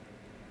gown,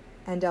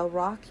 and I'll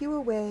rock you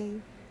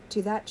away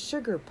to that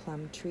sugar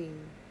plum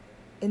tree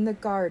in the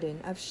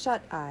garden of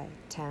Shut-Eye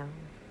Town.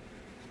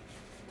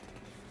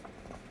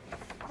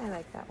 I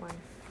like that one.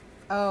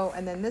 Oh,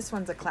 and then this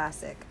one's a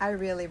classic. I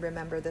really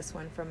remember this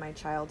one from my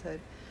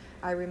childhood.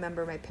 I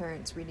remember my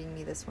parents reading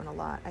me this one a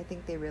lot. I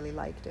think they really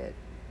liked it.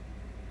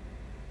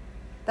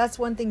 That's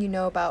one thing you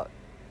know about,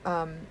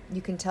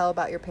 you can tell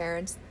about your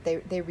parents.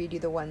 They read you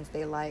the ones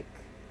they like.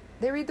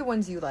 They read the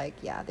ones you like,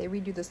 yeah. They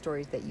read you the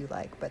stories that you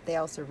like, but they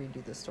also read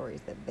you the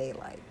stories that they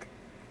like.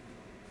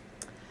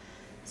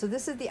 So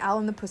this is The Owl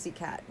and the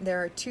Pussycat.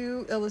 There are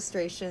 2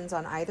 illustrations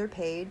on either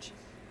page.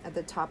 At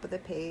the top of the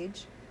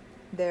page,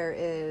 there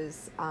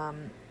is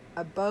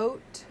a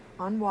boat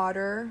on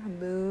water, a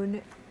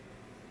moon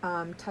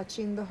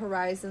touching the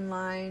horizon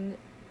line,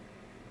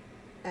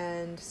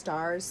 and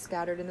stars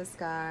scattered in the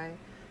sky.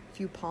 a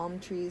few palm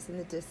trees in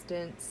the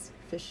distance,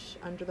 fish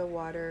under the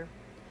water.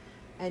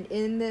 And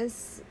in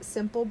this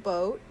simple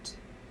boat,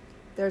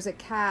 there's a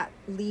cat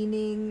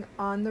leaning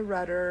on the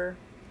rudder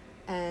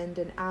and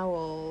an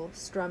owl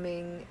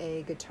strumming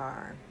a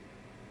guitar.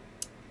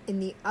 In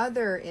the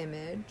other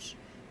image,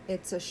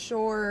 it's a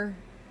shore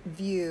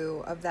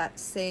view of that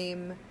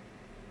same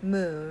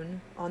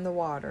moon on the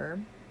water.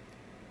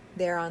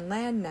 They're on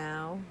land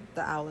now,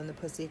 the owl and the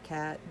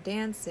pussycat,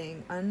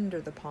 dancing under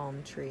the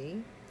palm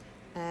tree.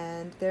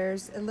 And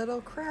there's a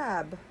little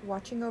crab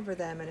watching over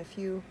them and a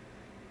few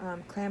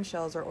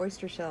clamshells or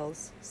oyster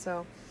shells.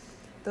 So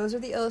those are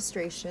the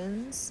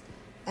illustrations.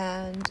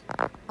 And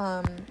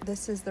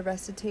this is the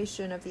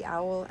recitation of the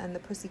owl and the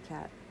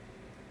pussycat.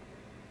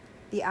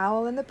 The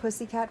owl and the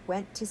pussycat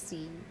went to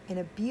sea in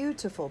a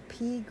beautiful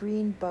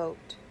pea-green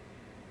boat.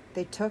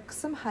 They took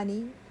some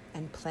honey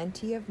and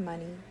plenty of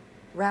money,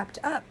 wrapped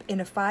up in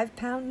a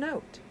 5-pound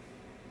note.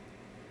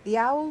 The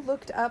owl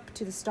looked up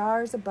to the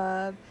stars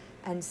above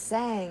and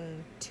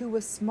sang to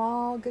a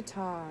small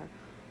guitar.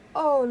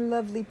 "Oh,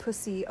 lovely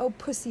pussy, oh,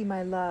 pussy,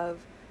 my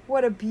love,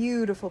 what a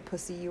beautiful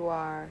pussy you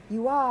are.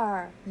 You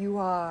are, you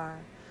are.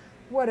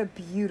 What a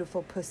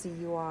beautiful pussy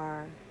you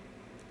are."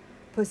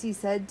 Pussy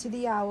said to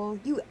the owl,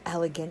 "You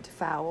elegant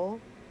fowl,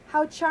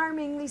 how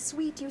charmingly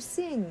sweet you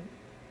sing.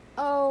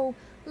 Oh,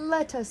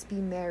 let us be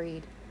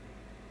married.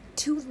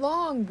 Too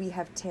long we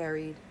have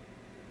tarried.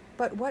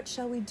 But what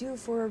shall we do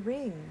for a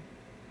ring?"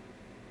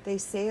 They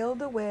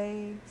sailed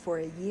away for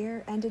a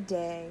year and a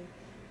day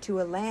to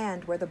a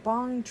land where the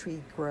bong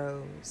tree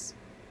grows.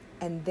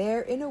 And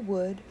there in a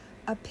wood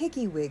a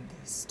piggy-wig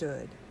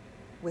stood,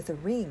 with a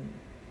ring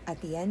at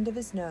the end of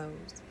his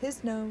nose,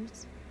 his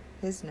nose,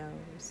 his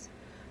nose,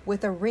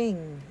 with a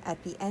ring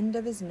at the end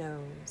of his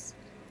nose.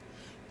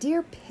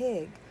 "Dear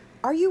pig,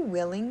 are you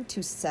willing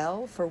to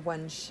sell for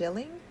 1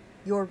 shilling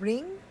your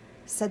ring?"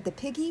 said the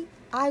piggy.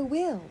 "I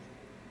will."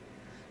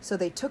 So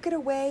they took it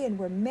away and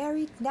were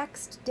married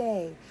next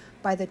day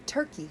by the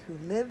turkey who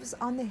lives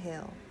on the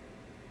hill.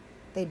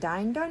 They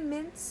dined on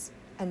mince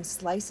and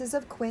slices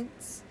of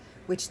quince,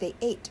 which they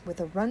ate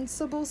with a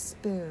runcible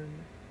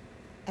spoon.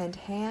 And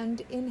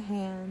hand in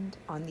hand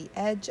on the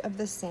edge of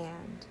the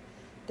sand,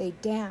 they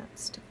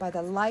danced by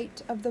the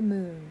light of the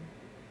moon,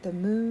 the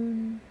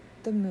moon,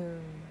 the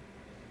moon.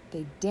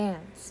 They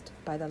danced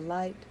by the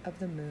light of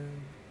the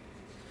moon.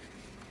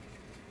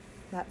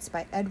 That's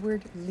by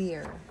Edward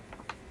Lear.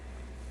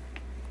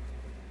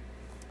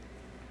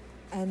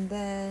 And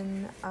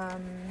then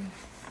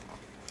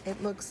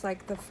it looks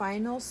like the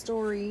final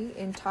story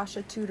in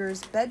Tasha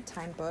Tudor's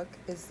bedtime book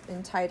is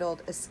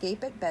entitled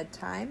Escape at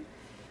Bedtime.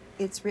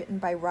 It's written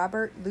by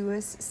Robert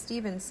Louis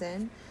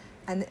Stevenson,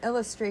 and the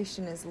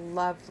illustration is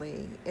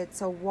lovely.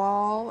 It's a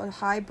wall, a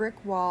high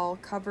brick wall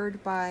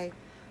covered by,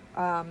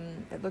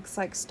 it looks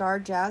like star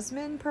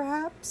jasmine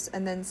perhaps,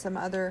 and then some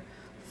other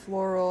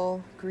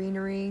floral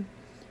greenery,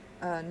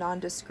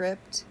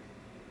 nondescript.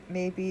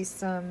 Maybe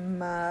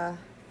some, are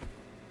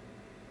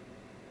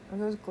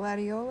those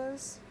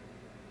gladiolas?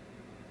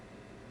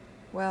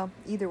 Well,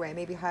 either way,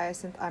 maybe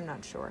hyacinth, I'm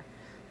not sure.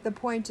 The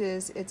point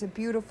is, it's a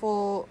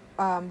beautiful,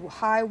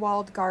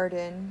 high-walled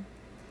garden.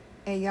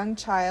 A young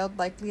child,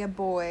 likely a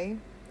boy,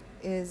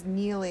 is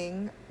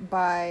kneeling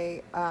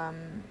by,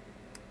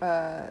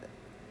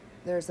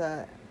 there's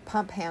a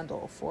pump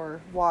handle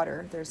for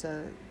water. There's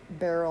a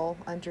barrel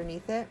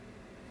underneath it.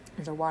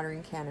 There's a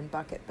watering can and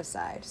bucket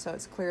beside. So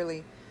it's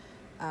clearly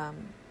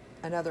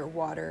another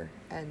water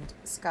and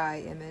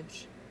sky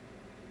image.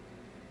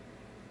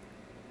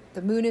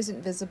 The moon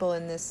isn't visible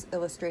in this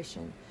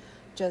illustration,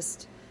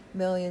 just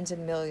millions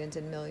and millions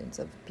and millions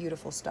of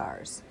beautiful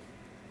stars.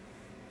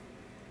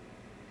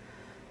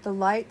 The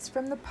lights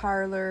from the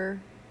parlor,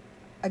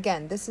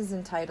 again, this is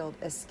entitled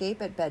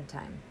Escape at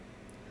Bedtime.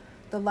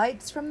 The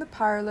lights from the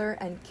parlor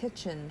and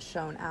kitchen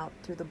shone out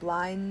through the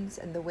blinds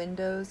and the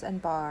windows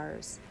and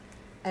bars,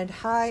 and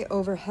high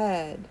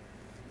overhead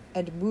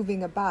and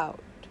moving about.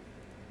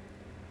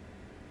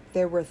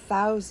 There were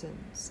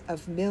thousands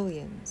of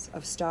millions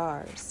of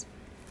stars.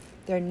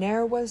 There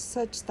ne'er was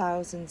such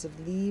thousands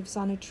of leaves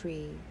on a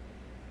tree,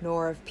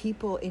 nor of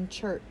people in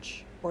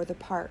church or the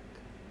park,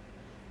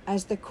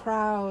 as the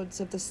crowds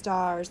of the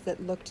stars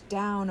that looked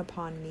down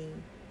upon me,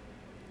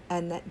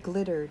 and that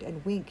glittered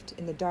and winked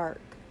in the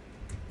dark,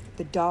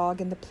 the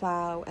dog and the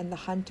plow and the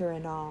hunter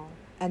and all,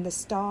 and the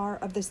star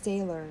of the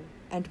sailor,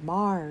 and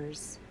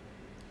Mars.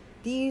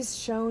 These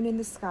shone in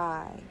the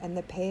sky, and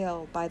the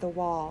pail by the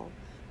wall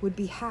would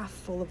be half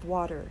full of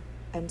water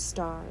and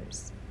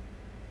stars.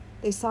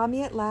 They saw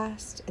me at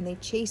last, and they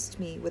chased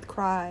me with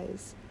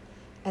cries,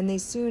 and they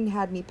soon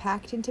had me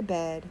packed into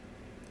bed.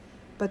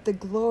 But the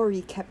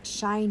glory kept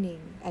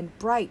shining and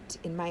bright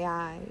in my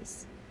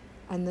eyes,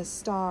 and the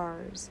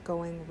stars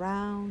going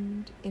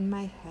round in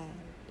my head.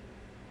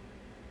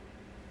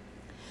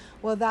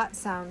 Well, that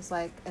sounds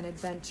like an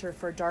adventure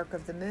for Dark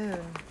of the Moon.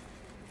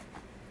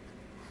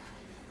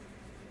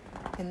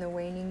 In the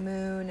waning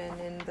moon and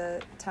in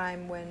the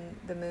time when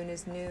the moon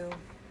is new,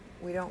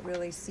 we don't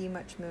really see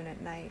much moon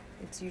at night.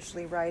 It's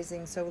usually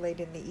rising so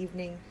late in the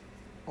evening.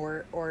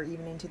 or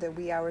even into the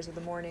wee hours of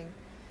the morning,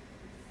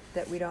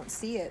 that we don't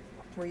see it.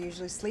 We're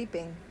usually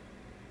sleeping.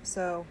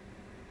 So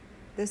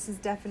this is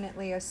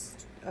definitely a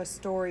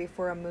story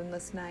for a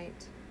moonless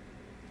night.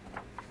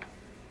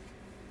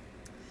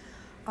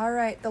 All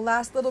right, the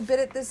last little bit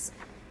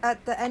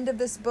at the end of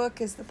this book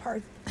is the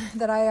part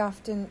that I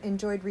often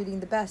enjoyed reading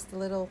the best, the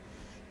little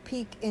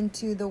peek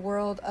into the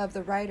world of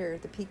the writer,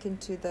 the peek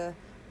into the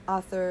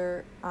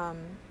author,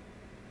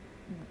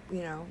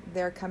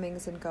 their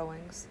comings and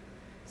goings.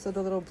 So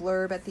the little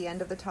blurb at the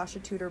end of the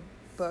Tasha Tudor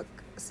book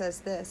says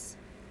this: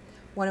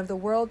 one of the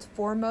world's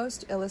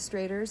foremost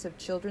illustrators of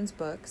children's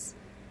books,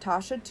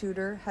 Tasha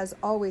Tudor has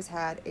always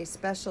had a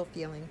special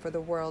feeling for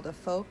the world of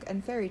folk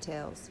and fairy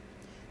tales.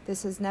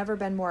 This has never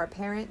been more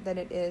apparent than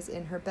it is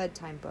in her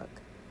bedtime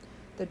book.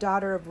 The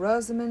daughter of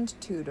Rosamond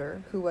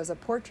Tudor, who was a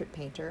portrait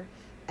painter,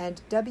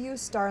 and W.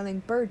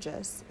 Starling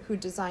Burgess, who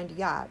designed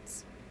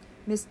yachts,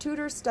 Miss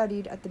Tudor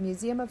studied at the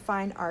Museum of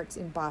Fine Arts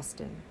in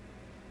Boston.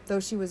 Though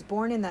she was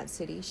born in that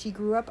city, she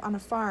grew up on a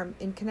farm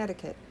in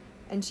Connecticut,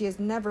 and she has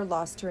never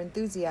lost her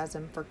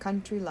enthusiasm for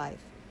country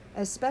life,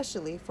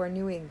 especially for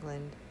New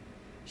England.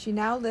 She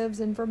now lives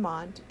in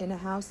Vermont in a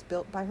house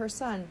built by her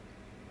son,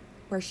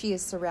 where she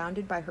is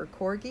surrounded by her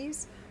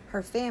corgis,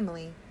 her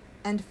family,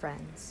 and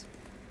friends.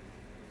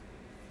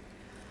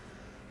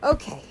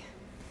 Okay.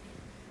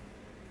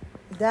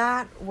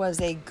 That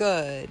was a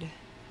good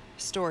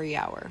story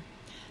hour.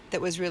 That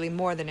was really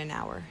more than an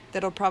hour.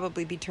 That'll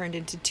probably be turned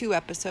into 2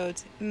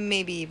 episodes,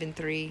 maybe even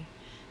 3.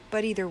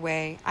 But either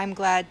way, I'm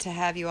glad to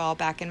have you all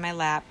back in my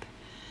lap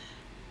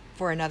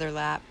for another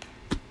lap.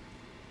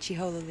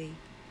 Chihololi.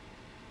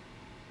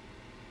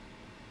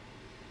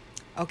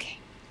 Okay.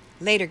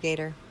 Later,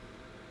 Gator.